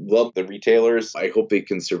 I love the retailers. I hope they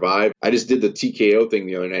can survive. I just did the TKO thing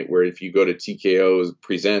the other night where if you go to TKO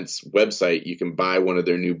Presents website, you can buy one of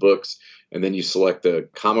their new books and then you select a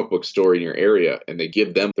comic book store in your area and they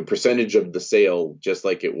give them the percentage of the sale just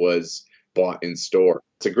like it was bought in store.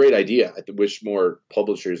 It's a great idea. I wish more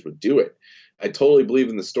publishers would do it. I totally believe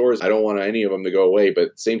in the stores. I don't want any of them to go away. But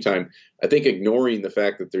at the same time, I think ignoring the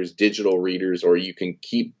fact that there's digital readers or you can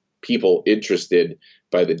keep people interested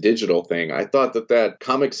by the digital thing. I thought that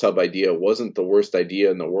Comics Hub idea wasn't the worst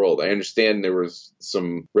idea in the world. I understand there was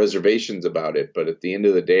some reservations about it, but at the end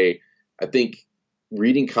of the day, I think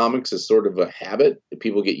reading comics is sort of a habit.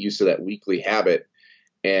 People get used to that weekly habit.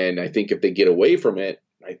 And I think if they get away from it,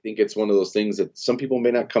 I think it's one of those things that some people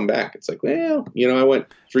may not come back. It's like, well, I went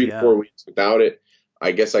 3 to 4 weeks without it.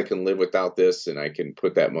 I guess I can live without this and I can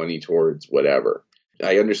put that money towards whatever.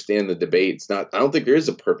 I understand the debate. I don't think there is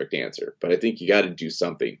a perfect answer, but I think you got to do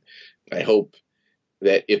something. I hope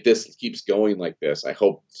that if this keeps going like this, I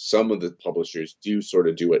hope some of the publishers do sort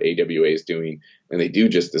of do what AWA is doing and they do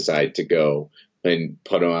just decide to go and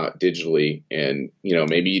put them out digitally. And,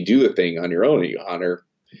 maybe you do the thing on your own and you honor,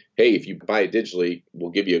 hey, if you buy it digitally, we'll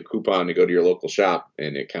give you a coupon to go to your local shop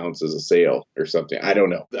and it counts as a sale or something. I don't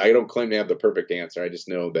know. I don't claim to have the perfect answer. I just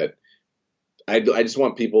know that I just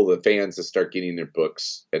want the fans to start getting their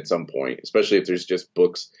books at some point, especially if there's just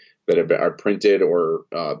books that are printed or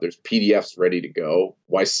there's PDFs ready to go.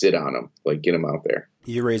 Why sit on them? Like, get them out there.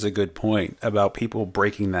 You raise a good point about people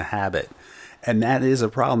breaking the habit. And that is a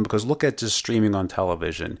problem because look at just streaming on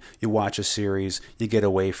television. You watch a series, you get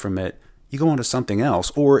away from it, you go on to something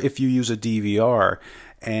else. Or if you use a DVR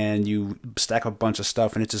and you stack a bunch of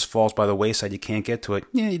stuff and it just falls by the wayside, you can't get to it,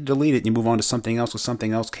 yeah, you delete it and you move on to something else when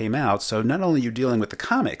something else came out. So not only are you dealing with the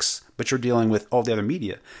comics, but you're dealing with all the other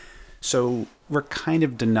media. So we're kind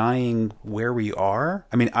of denying where we are.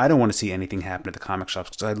 I mean, I don't want to see anything happen at the comic shops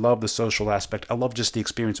because I love the social aspect. I love just the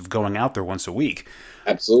experience of going out there once a week.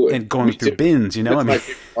 Absolutely. And going through bins, you know? That's my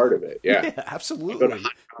favorite part of it. Yeah. Yeah, absolutely. I go to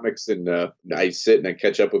Hot Comics and I sit and I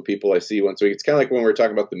catch up with people I see once a week. It's kind of like when we were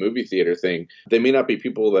talking about the movie theater thing. They may not be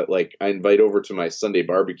people that like I invite over to my Sunday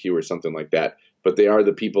barbecue or something like that, but they are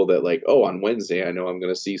the people that like, oh, on Wednesday, I know I'm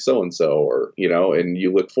going to see so-and-so, or, you know, and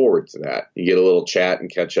you look forward to that. You get a little chat and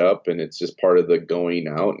catch up, and it's just part of the going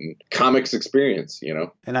out and comics experience, you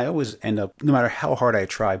know? And I always end up, no matter how hard I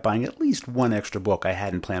try, buying at least one extra book I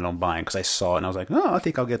hadn't planned on buying because I saw it and I was like, oh, I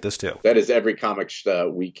think I'll get this too. That is every comic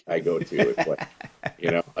week I go to. It's like, you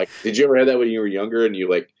know, like, did you ever have that when you were younger and you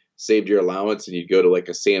like saved your allowance and you'd go to like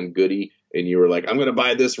a Sam Goody and you were like, I'm going to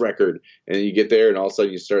buy this record. And then you get there and all of a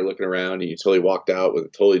sudden you start looking around and you totally walked out with a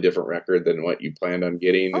totally different record than what you planned on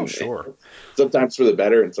getting. Oh, and, sure. And sometimes for the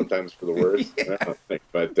better and sometimes for the worse.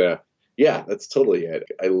 But yeah, that's totally it.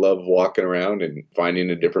 I love walking around and finding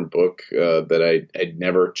a different book that I'd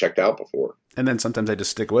never checked out before. And then sometimes I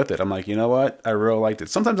just stick with it. I'm like, you know what? I really liked it.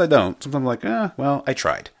 Sometimes I don't. Sometimes I'm like, well, I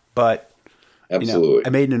tried. But absolutely, you know, I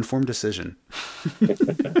made an informed decision.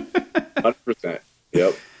 100%.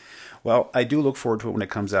 Yep. Well, I do look forward to it when it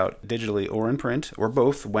comes out digitally or in print, or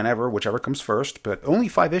both, whenever, whichever comes first, but only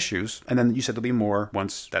 5 issues, and then you said there'll be more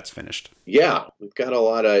once that's finished. Yeah, we've got a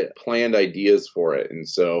lot of planned ideas for it, and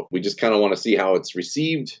so we just kind of want to see how it's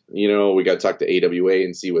received. You know, we got to talk to AWA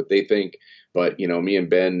and see what they think, but, you know, me and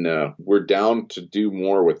Ben, we're down to do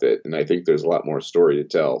more with it, and I think there's a lot more story to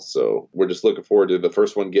tell, so we're just looking forward to the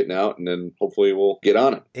first one getting out, and then hopefully we'll get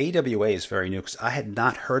on it. AWA is very new, because I had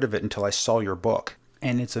not heard of it until I saw your book.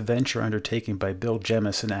 And it's a venture undertaken by Bill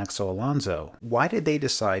Jemas and Axel Alonso. Why did they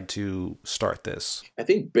decide to start this? I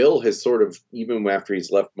think Bill has sort of, even after he's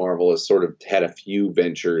left Marvel, has sort of had a few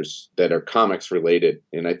ventures that are comics related.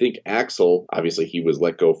 And I think Axel, obviously he was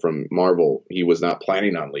let go from Marvel. He was not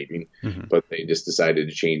planning on leaving, but they just decided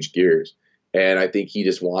to change gears. And I think he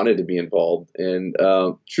just wanted to be involved. And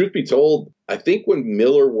truth be told, I think when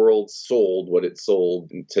Miller World sold what it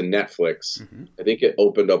sold to Netflix, I think it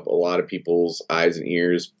opened up a lot of people's eyes and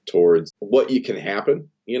ears towards what you can happen,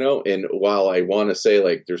 you know. And while I want to say,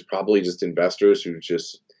 like, there's probably just investors who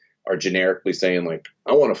just are generically saying, like,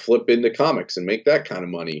 I want to flip into comics and make that kind of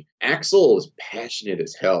money. Axel is passionate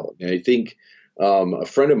as hell. And I think a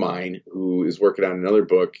friend of mine who is working on another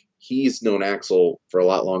book, he's known Axel for a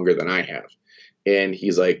lot longer than I have. And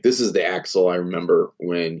he's like, this is the Axel I remember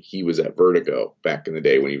when he was at Vertigo back in the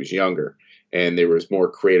day when he was younger. And there was more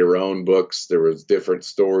creator-owned books. There was different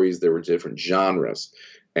stories. There were different genres.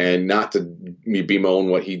 And not to bemoan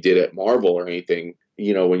what he did at Marvel or anything,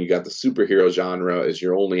 you know, when you got the superhero genre as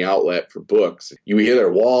your only outlet for books, you hit a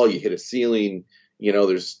wall, you hit a ceiling. You know,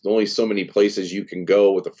 there's only so many places you can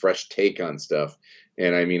go with a fresh take on stuff.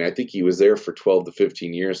 And I mean, I think he was there for 12 to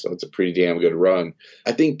 15 years, so it's a pretty damn good run.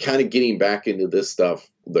 I think kind of getting back into this stuff,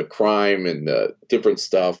 the crime and the different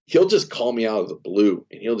stuff, he'll just call me out of the blue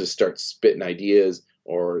and he'll just start spitting ideas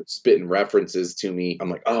or spitting references to me. I'm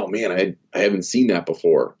like, oh man, I haven't seen that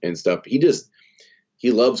before and stuff.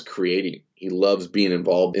 He loves creating. He loves being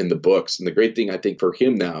involved in the books. And the great thing I think for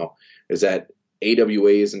him now is that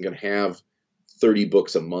AWA isn't going to have 30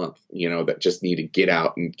 books a month, you know, that just need to get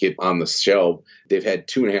out and get on the shelf. They've had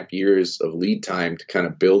 2.5 years of lead time to kind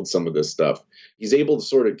of build some of this stuff. He's able to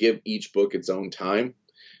sort of give each book its own time.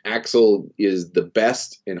 Axel is the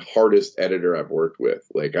best and hardest editor I've worked with.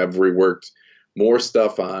 Like, I've reworked more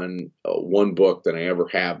stuff on one book than I ever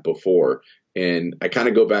have before. And I kind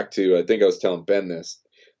of go back to, I think I was telling Ben this.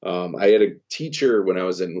 I had a teacher when I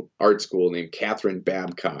was in art school named Catherine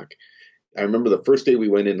Babcock. I remember the first day we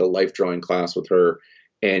went into life drawing class with her,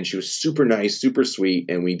 and she was super nice, super sweet.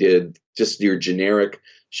 And we did just your generic,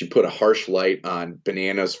 she put a harsh light on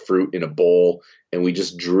bananas, fruit in a bowl, and we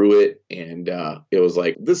just drew it. And it was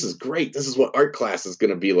like, this is great. This is what art class is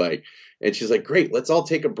going to be like. And she's like, great, let's all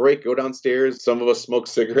take a break, go downstairs. Some of us smoked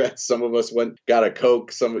cigarettes. Some of us got a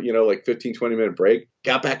Coke, some, you know, like 15, 20-minute break,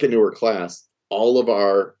 got back into her class. All of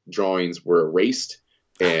our drawings were erased.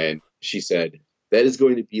 And she said, that is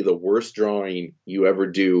going to be the worst drawing you ever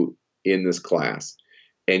do in this class.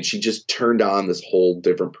 And she just turned on this whole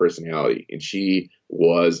different personality. And she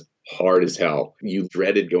was hard as hell. You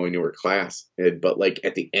dreaded going to her class. But like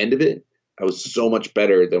at the end of it, I was so much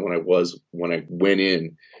better than when I was when I went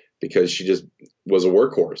in, because she just was a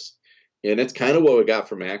workhorse. And that's kind of what we got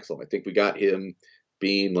from Axel. I think we got him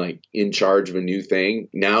being like in charge of a new thing.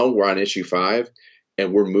 Now we're on issue 5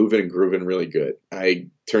 and we're moving and grooving really good. I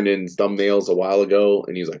turned in thumbnails a while ago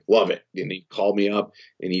and he's like, love it. And he'd call me up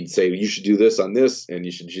and he'd say, you should do this on this and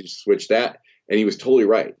you should just switch that. And he was totally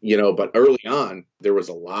right, but early on, there was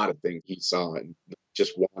a lot of things he saw and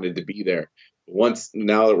just wanted to be there.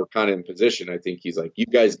 Now that we're kind of in position, I think he's like, you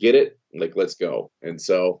guys get it? Like, let's go. And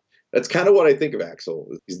so that's kind of what I think of Axel.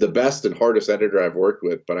 He's the best and hardest editor I've worked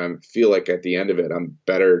with, but I feel like at the end of it, I'm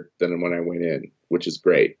better than when I went in, which is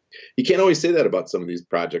great. You can't always say that about some of these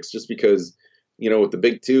projects just because, with the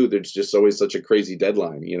big 2, there's just always such a crazy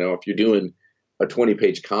deadline. If you're doing a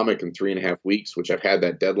 20-page comic in 3.5 weeks, which I've had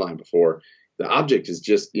that deadline before, the object is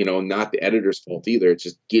just, not the editor's fault either. It's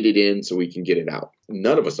just get it in so we can get it out.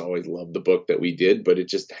 None of us always loved the book that we did, but it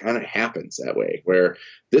just kind of happens that way, where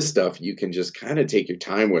this stuff, you can just kind of take your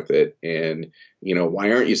time with it. And,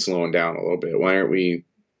 why aren't you slowing down a little bit? Why aren't we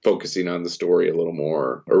focusing on the story a little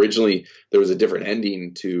more? Originally, there was a different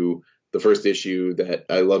ending to the first issue that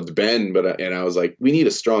I loved Ben, and I was like, we need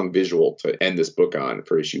a strong visual to end this book on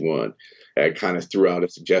for issue 1. I kind of threw out a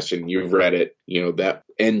suggestion. You've read it, that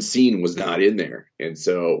end scene was not in there. And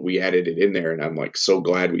so we added it in there and I'm like, so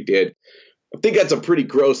glad we did. I think that's a pretty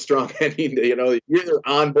gross, strong ending. You're either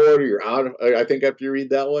on board or you're out, I think, after you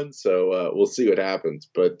read that one. So we'll see what happens.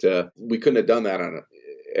 But we couldn't have done that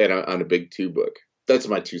on a big 2 book. That's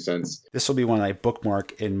my 2 cents. This will be one I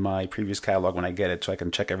bookmark in my previous catalog when I get it so I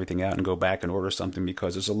can check everything out and go back and order something,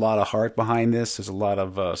 because there's a lot of heart behind this. There's a lot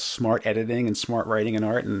of smart editing and smart writing and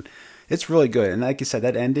art, and it's really good. And like you said,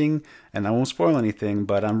 that ending, and I won't spoil anything,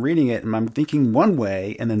 but I'm reading it and I'm thinking one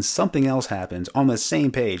way and then something else happens on the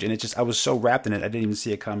same page. And I was so wrapped in it, I didn't even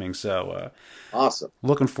see it coming. So awesome.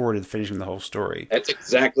 Looking forward to finishing the whole story. That's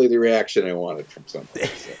exactly the reaction I wanted from something.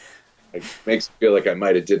 So it makes me feel like I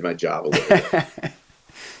might have did my job a little bit.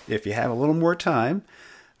 If you have a little more time,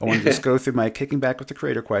 I want to just go through my kicking back with the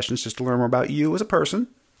creator questions just to learn more about you as a person.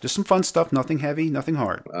 Just some fun stuff, nothing heavy, nothing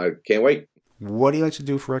hard. I can't wait. What do you like to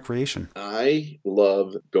do for recreation? I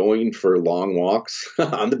love going for long walks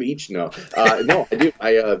on the beach. No, I do.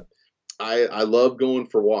 I love going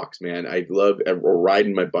for walks, man. I love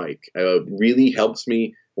riding my bike. It really helps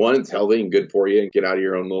me. One, it's healthy and good for you and get out of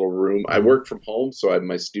your own little room. I work from home, so I have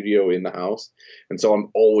my studio in the house. And so I'm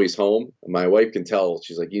always home. My wife can tell.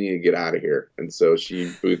 She's like, you need to get out of here. And so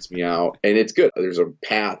she boots me out. And it's good. There's a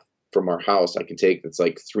path from our house I can take that's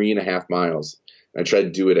like 3.5 miles. I try to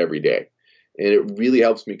do it every day. And it really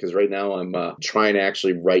helps me because right now I'm trying to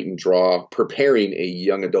actually write and draw, preparing a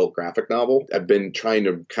young adult graphic novel. I've been trying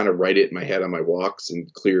to kind of write it in my head on my walks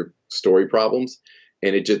and clear story problems.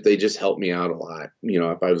 And they just help me out a lot.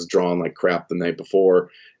 If I was drawing like crap the night before,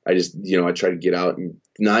 I just, I try to get out and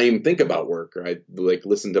not even think about work, or I like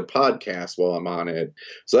listen to podcasts while I'm on it.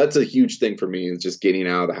 So that's a huge thing for me, is just getting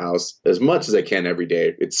out of the house as much as I can every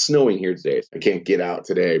day. It's snowing here today. I can't get out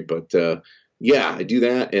today, but yeah, I do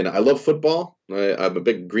that. And I love football. I'm a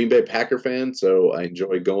big Green Bay Packer fan, so I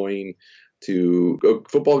enjoy going to a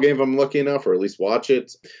football game if I'm lucky enough, or at least watch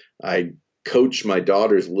it. I coach my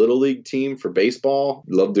daughter's little league team for baseball.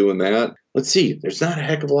 Love doing that. Let's see. There's not a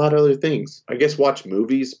heck of a lot of other things. I guess watch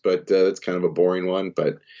movies, but that's kind of a boring one.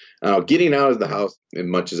 But getting out of the house as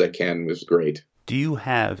much as I can was great. Do you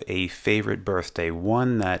have a favorite birthday,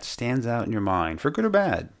 one that stands out in your mind, for good or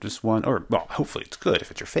bad? Just one, or, well, hopefully it's good if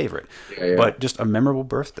it's your favorite, yeah. But just a memorable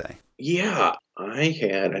birthday. Yeah,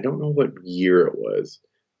 I don't know what year it was,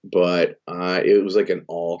 but it was like an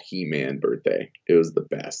all He-Man birthday. It was the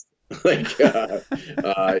best.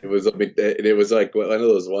 It was like one of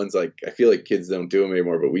those ones, like, I feel like kids don't do them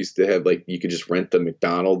anymore, but we used to have, like, you could just rent the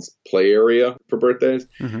McDonald's play area for birthdays.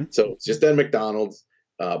 Mm-hmm. So it's just at McDonald's.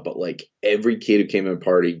 But like every kid who came to the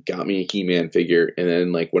party got me a He-Man figure. And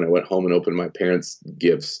then like when I went home and opened my parents'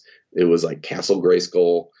 gifts, it was like Castle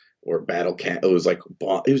Grayskull or Battle Cat. It was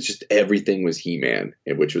just everything was He-Man,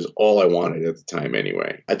 which was all I wanted at the time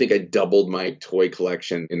anyway. I think I doubled my toy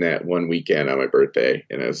collection in that one weekend on my birthday.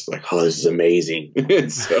 And I was like, oh, this is amazing.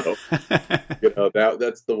 And so,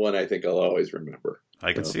 that's the one I think I'll always remember.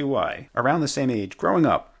 I can see why. Around the same age, growing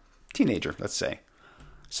up, teenager, let's say,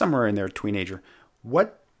 somewhere in there, teenager.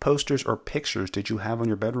 What posters or pictures did you have on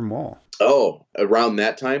your bedroom wall? Oh, around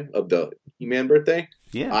that time of the He-Man birthday?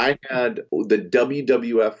 Yeah. I had the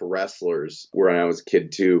WWF wrestlers when I was a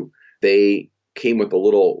kid too. They came with a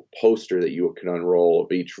little poster that you could unroll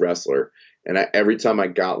of each wrestler. And every time I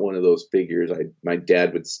got one of those figures, my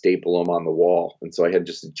dad would staple them on the wall. And so I had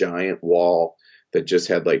just a giant wall that just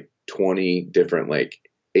had like 20 different like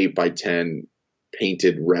 8x10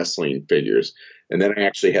 painted wrestling figures. And then I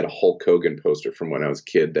actually had a Hulk Hogan poster from when I was a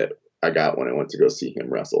kid that I got when I went to go see him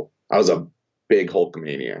wrestle. I was a big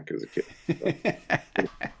Hulkamaniac as a kid. So.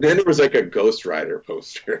 Then there was like a Ghost Rider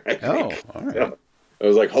poster. I think. Oh, all right. So it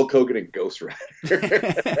was like Hulk Hogan and Ghost Rider.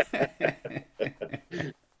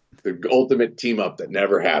 The ultimate team up that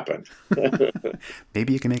never happened.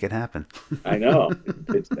 Maybe you can make it happen. I know.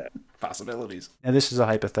 It's that. Possibilities. Now, this is a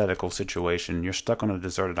hypothetical situation. You're stuck on a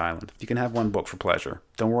deserted island. You can have one book for pleasure.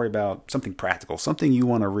 Don't worry about something practical, something you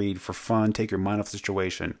want to read for fun, take your mind off the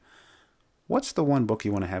situation. What's the one book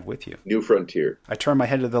you want to have with you? New Frontier. I turn my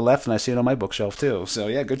head to the left and I see it on my bookshelf too. So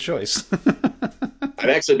yeah, good choice. I've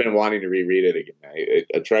actually been wanting to reread it again.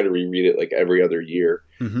 I try to reread it like every other year.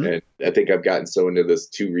 Mm-hmm. And I think I've gotten so into this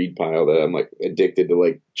to-read pile that I'm like addicted to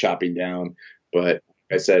like chopping down. But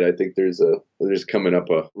like I said, I think there's coming up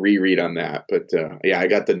a reread on that. But yeah, I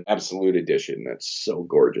got the Absolute edition. That's so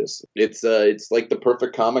gorgeous. It's like the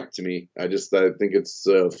perfect comic to me. I think it's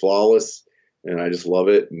flawless, and I just love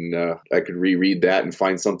it. And I could reread that and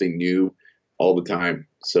find something new all the time.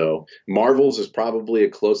 So Marvel's is probably a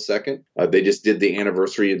close second. They just did the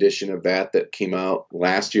anniversary edition of that came out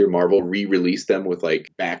last year. Marvel re-released them with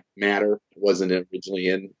like back matter. It wasn't originally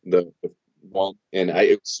in the one, and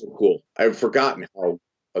it was so cool. I've forgotten how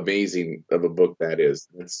amazing of a book that is.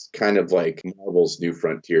 It's kind of like Marvel's New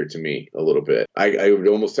Frontier to me a little bit. I would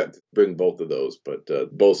almost have to bring both of those, but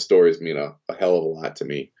both stories mean a hell of a lot to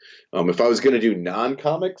me. If I was going to do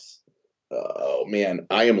non-comics, oh man,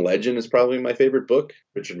 I Am Legend is probably my favorite book,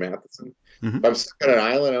 Richard Matheson. Mm-hmm. If I'm stuck on an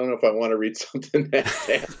island, I don't know if I want to read something that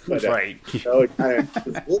fast, but right. It's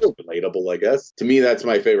a little relatable, I guess. To me, that's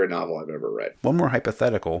my favorite novel I've ever read. One more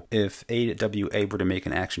hypothetical: if AWA were to make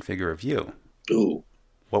an action figure of you, ooh,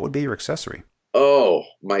 what would be your accessory? Oh,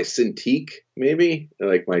 my Cintiq, maybe,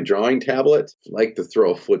 like my drawing tablet. I'd like to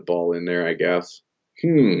throw a football in there, I guess.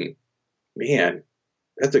 Man.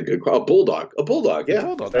 That's a good call. A bulldog, yeah. A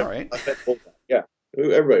bulldog, all right. Bulldog, yeah.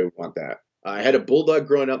 Everybody would want that. I had a bulldog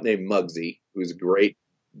growing up named Muggsy, who was a great,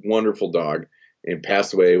 wonderful dog, and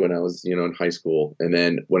passed away when I was, in high school. And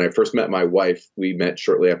then when I first met my wife, we met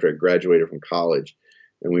shortly after I graduated from college,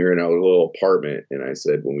 and we were in our little apartment. And I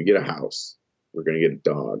said, when we get a house, we're going to get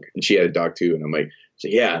a dog. And she had a dog too. And I'm like,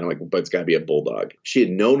 yeah. And I'm like, but it's got to be a bulldog. She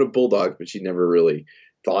had known of bulldogs, but she never really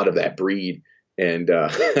thought of that breed. And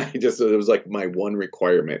it was like my one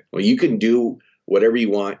requirement. Well, you can do whatever you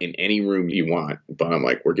want in any room you want, but I'm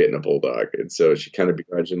like, we're getting a bulldog. And so she kind of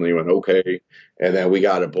begrudgingly went, okay. And then we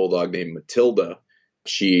got a bulldog named Matilda.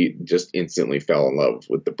 She just instantly fell in love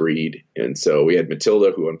with the breed. And so we had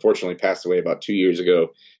Matilda, who unfortunately passed away about 2 years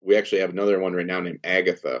ago. We actually have another one right now named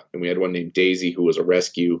Agatha. And we had one named Daisy, who was a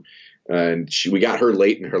rescue. And we got her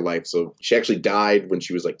late in her life. So she actually died when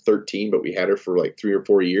she was like 13, but we had her for like 3 or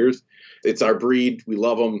 4 years. It's our breed. We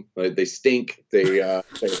love them. They stink. They're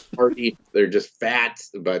party. They're just fat,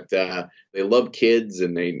 but they love kids.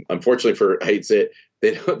 And they, unfortunately I hate to say it,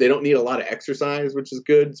 they don't need a lot of exercise, which is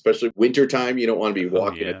good, especially wintertime. You don't want to be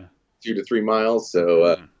walking at 2 to 3 miles.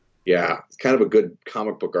 So yeah, it's kind of a good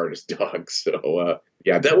comic book artist dog. So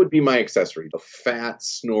yeah, that would be my accessory. A fat,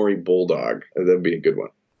 snory bulldog. That'd be a good one.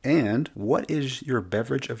 And what is your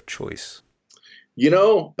beverage of choice?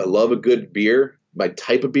 I love a good beer. My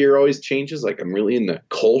type of beer always changes. Like I'm really into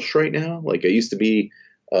Kolsch right now. Like I used to be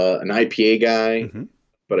an IPA guy, mm-hmm.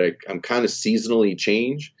 but I'm kind of seasonally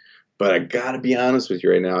changed. But I got to be honest with you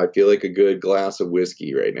right now. I feel like a good glass of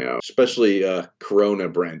whiskey right now, especially Corona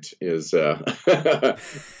Brent is the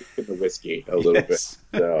whiskey a little bit.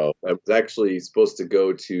 So I was actually supposed to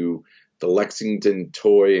go to the Lexington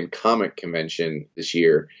Toy and Comic Convention this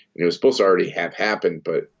year. And it was supposed to already have happened,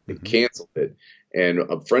 but they canceled it. And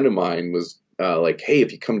a friend of mine was like, hey,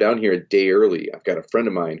 if you come down here a day early, I've got a friend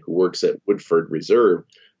of mine who works at Woodford Reserve.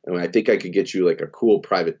 And I think I could get you like a cool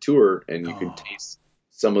private tour and you can taste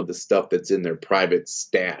some of the stuff that's in their private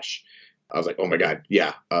stash. I was like, oh my God,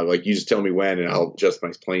 yeah. Like you just tell me when and I'll adjust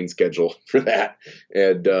my plane schedule for that.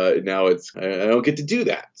 And now I don't get to do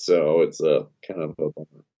that. So it's kind of a bummer.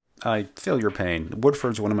 I feel your pain.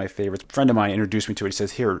 Woodford's one of my favorites. A friend of mine introduced me to it. He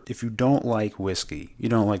says, here, if you don't like whiskey, you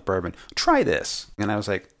don't like bourbon, try this. And I was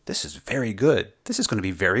like, this is very good. This is going to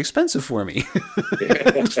be very expensive for me.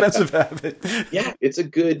 Expensive habit. Yeah, it's a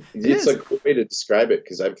good way to describe it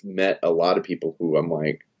because I've met a lot of people who I'm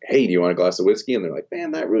like, hey, do you want a glass of whiskey? And they're like,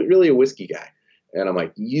 man, not really a whiskey guy. And I'm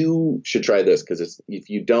like, you should try this because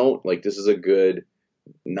if you don't, like, this is a good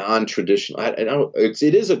non-traditional.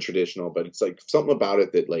 It is a traditional, but it's like something about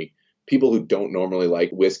it that like people who don't normally like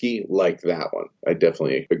whiskey like that one. I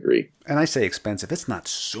definitely agree. And I say expensive. It's not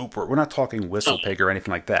super. We're not talking Whistle Pig or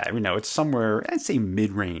anything like that. It's somewhere, I'd say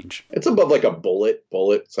mid-range. It's above like a Bullet.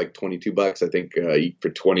 It's like $22. I think for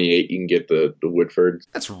 $28 you can get the Woodford.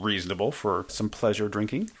 That's reasonable for some pleasure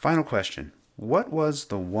drinking. Final question. What was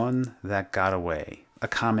the one that got away? A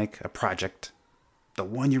comic, a project, the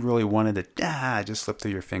one you really wanted that just slipped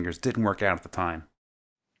through your fingers, didn't work out at the time?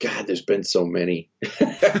 God, there's been so many.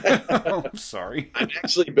 Oh, I'm sorry. I've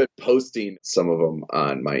actually been posting some of them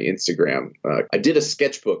on my Instagram. I did a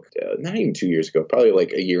sketchbook not even 2 years ago, probably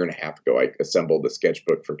like a year and a half ago. I assembled a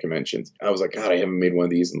sketchbook for conventions. I was like, God, I haven't made one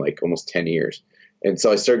of these in like almost 10 years. And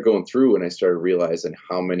so I started going through and I started realizing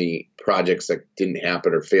how many projects that didn't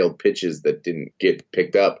happen or failed pitches that didn't get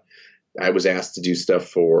picked up. I was asked to do stuff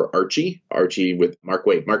for Archie with Mark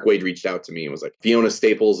Waid. Mark Waid reached out to me and was like, Fiona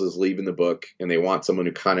Staples is leaving the book and they want someone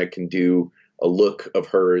who kind of can do a look of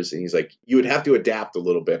hers. And he's like, you would have to adapt a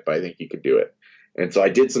little bit, but I think you could do it. And so I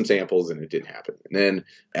did some samples and it didn't happen. And then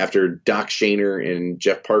after Doc Shaner and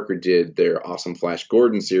Jeff Parker did their awesome Flash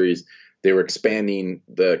Gordon series, they were expanding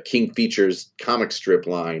the King Features comic strip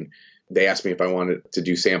line. They asked me if I wanted to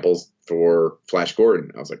do samples for Flash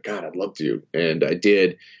Gordon. I was like, God, I'd love to. And I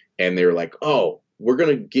did. And they were like, oh, we're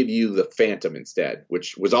going to give you the Phantom instead,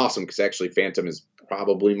 which was awesome because actually Phantom is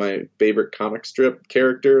probably my favorite comic strip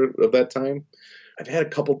character of that time. I've had a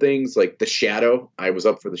couple things like the Shadow. I was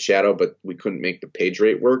up for the Shadow, but we couldn't make the page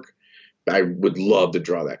rate work. I would love to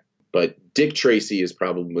draw that. But Dick Tracy is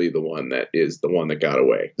probably the one that got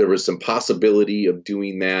away. There was some possibility of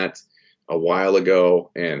doing that a while ago,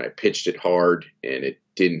 and I pitched it hard, and it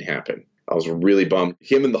didn't happen. I was really bummed.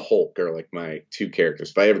 Him and the Hulk are like my two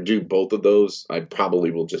characters. If I ever do both of those, I probably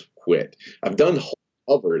will just quit. I've done Hulk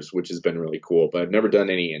covers, which has been really cool, but I've never done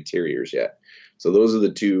any interiors yet. So those are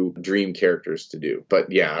the two dream characters to do. But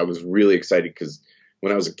yeah, I was really excited because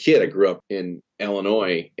when I was a kid, I grew up in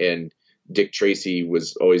Illinois, and Dick Tracy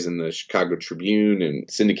was always in the Chicago Tribune and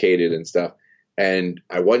syndicated and stuff. And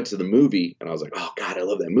I went to the movie and I was like, oh God, I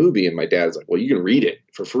love that movie. And my dad was like, well, you can read it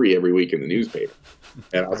for free every week in the newspaper.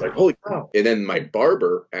 And I was like, holy cow. And then my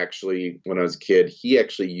barber actually, when I was a kid, he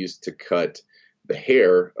actually used to cut the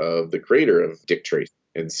hair of the creator of Dick Tracy.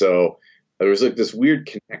 And so there was like this weird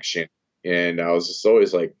connection. And I was just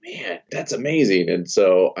always like, man, that's amazing. And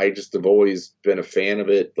so I just have always been a fan of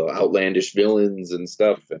it, the outlandish villains and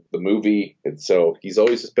stuff, and the movie. And so he's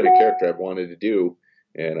always just been a character I've wanted to do.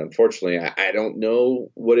 And unfortunately, I don't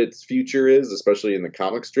know what its future is, especially in the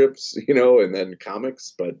comic strips, and then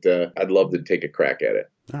comics. But I'd love to take a crack at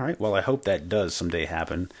it. All right. Well, I hope that does someday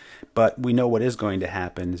happen. But we know what is going to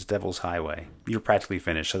happen is Devil's Highway. You're practically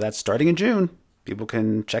finished. So that's starting in June. People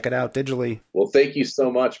can check it out digitally. Well, thank you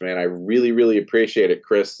so much, man. I really, really appreciate it,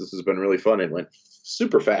 Chris. This has been really fun and went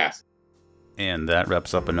super fast. And that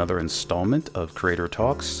wraps up another installment of Creator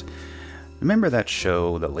Talks. Remember that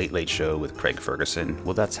show, The Late Late Show with Craig Ferguson?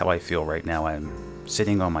 Well, that's how I feel right now. I'm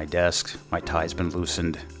sitting on my desk. My tie's been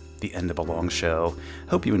loosened. The end of a long show.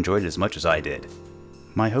 Hope you enjoyed it as much as I did.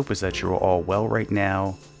 My hope is that you're all well right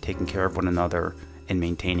now, taking care of one another, and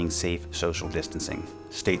maintaining safe social distancing.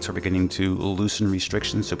 States are beginning to loosen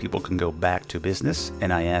restrictions so people can go back to business,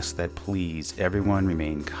 and I ask that please everyone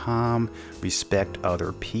remain calm, respect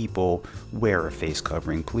other people, wear a face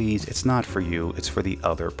covering, please. It's not for you, it's for the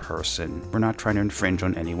other person. We're not trying to infringe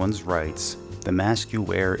on anyone's rights. The mask you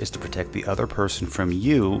wear is to protect the other person from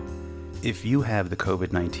you if you have the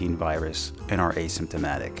COVID-19 virus and are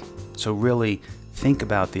asymptomatic. So really, think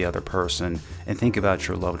about the other person and think about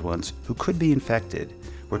your loved ones who could be infected.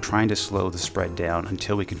 We're trying to slow the spread down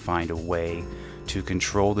until we can find a way to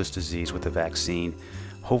control this disease with a vaccine.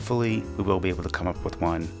 Hopefully, we will be able to come up with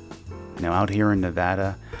one. Now, out here in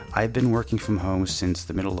Nevada, I've been working from home since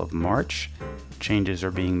the middle of March. Changes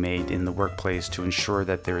are being made in the workplace to ensure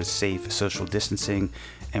that there is safe social distancing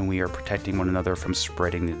and we are protecting one another from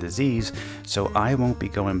spreading the disease, so I won't be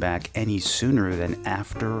going back any sooner than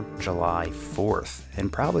after July 4th,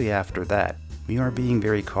 and probably after that. We are being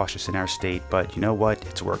very cautious in our state, but you know what?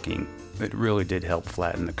 It's working. It really did help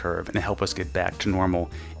flatten the curve and help us get back to normal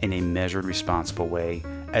in a measured, responsible way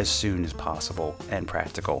as soon as possible and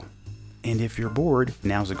practical. And if you're bored,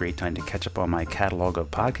 now's a great time to catch up on my catalog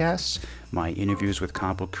of podcasts, my interviews with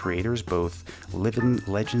comic book creators, both living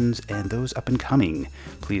legends and those up and coming.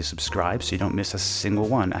 Please subscribe so you don't miss a single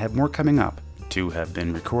one. I have more coming up. 2 have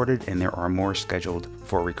been recorded, and there are more scheduled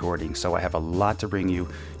for recording. So I have a lot to bring you,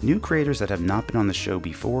 new creators that have not been on the show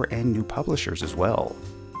before, and new publishers as well.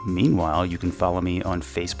 Meanwhile, you can follow me on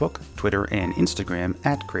Facebook, Twitter, and Instagram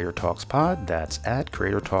at Creator Talks Pod. That's at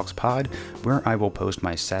Creator Talks Pod, where I will post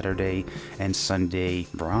my Saturday and Sunday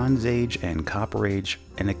Bronze Age and Copper Age,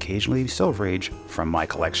 and occasionally Silver Age from my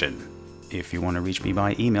collection. If you want to reach me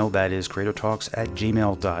by email, that is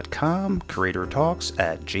creatortalks@gmail.com,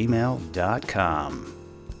 creatortalks@gmail.com.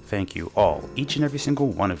 Thank you all, each and every single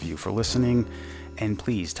one of you, for listening, and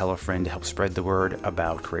please tell a friend to help spread the word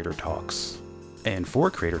about Creator Talks. And for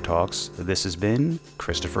Creator Talks, this has been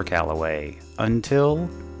Christopher Calloway. Until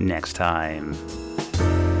next time.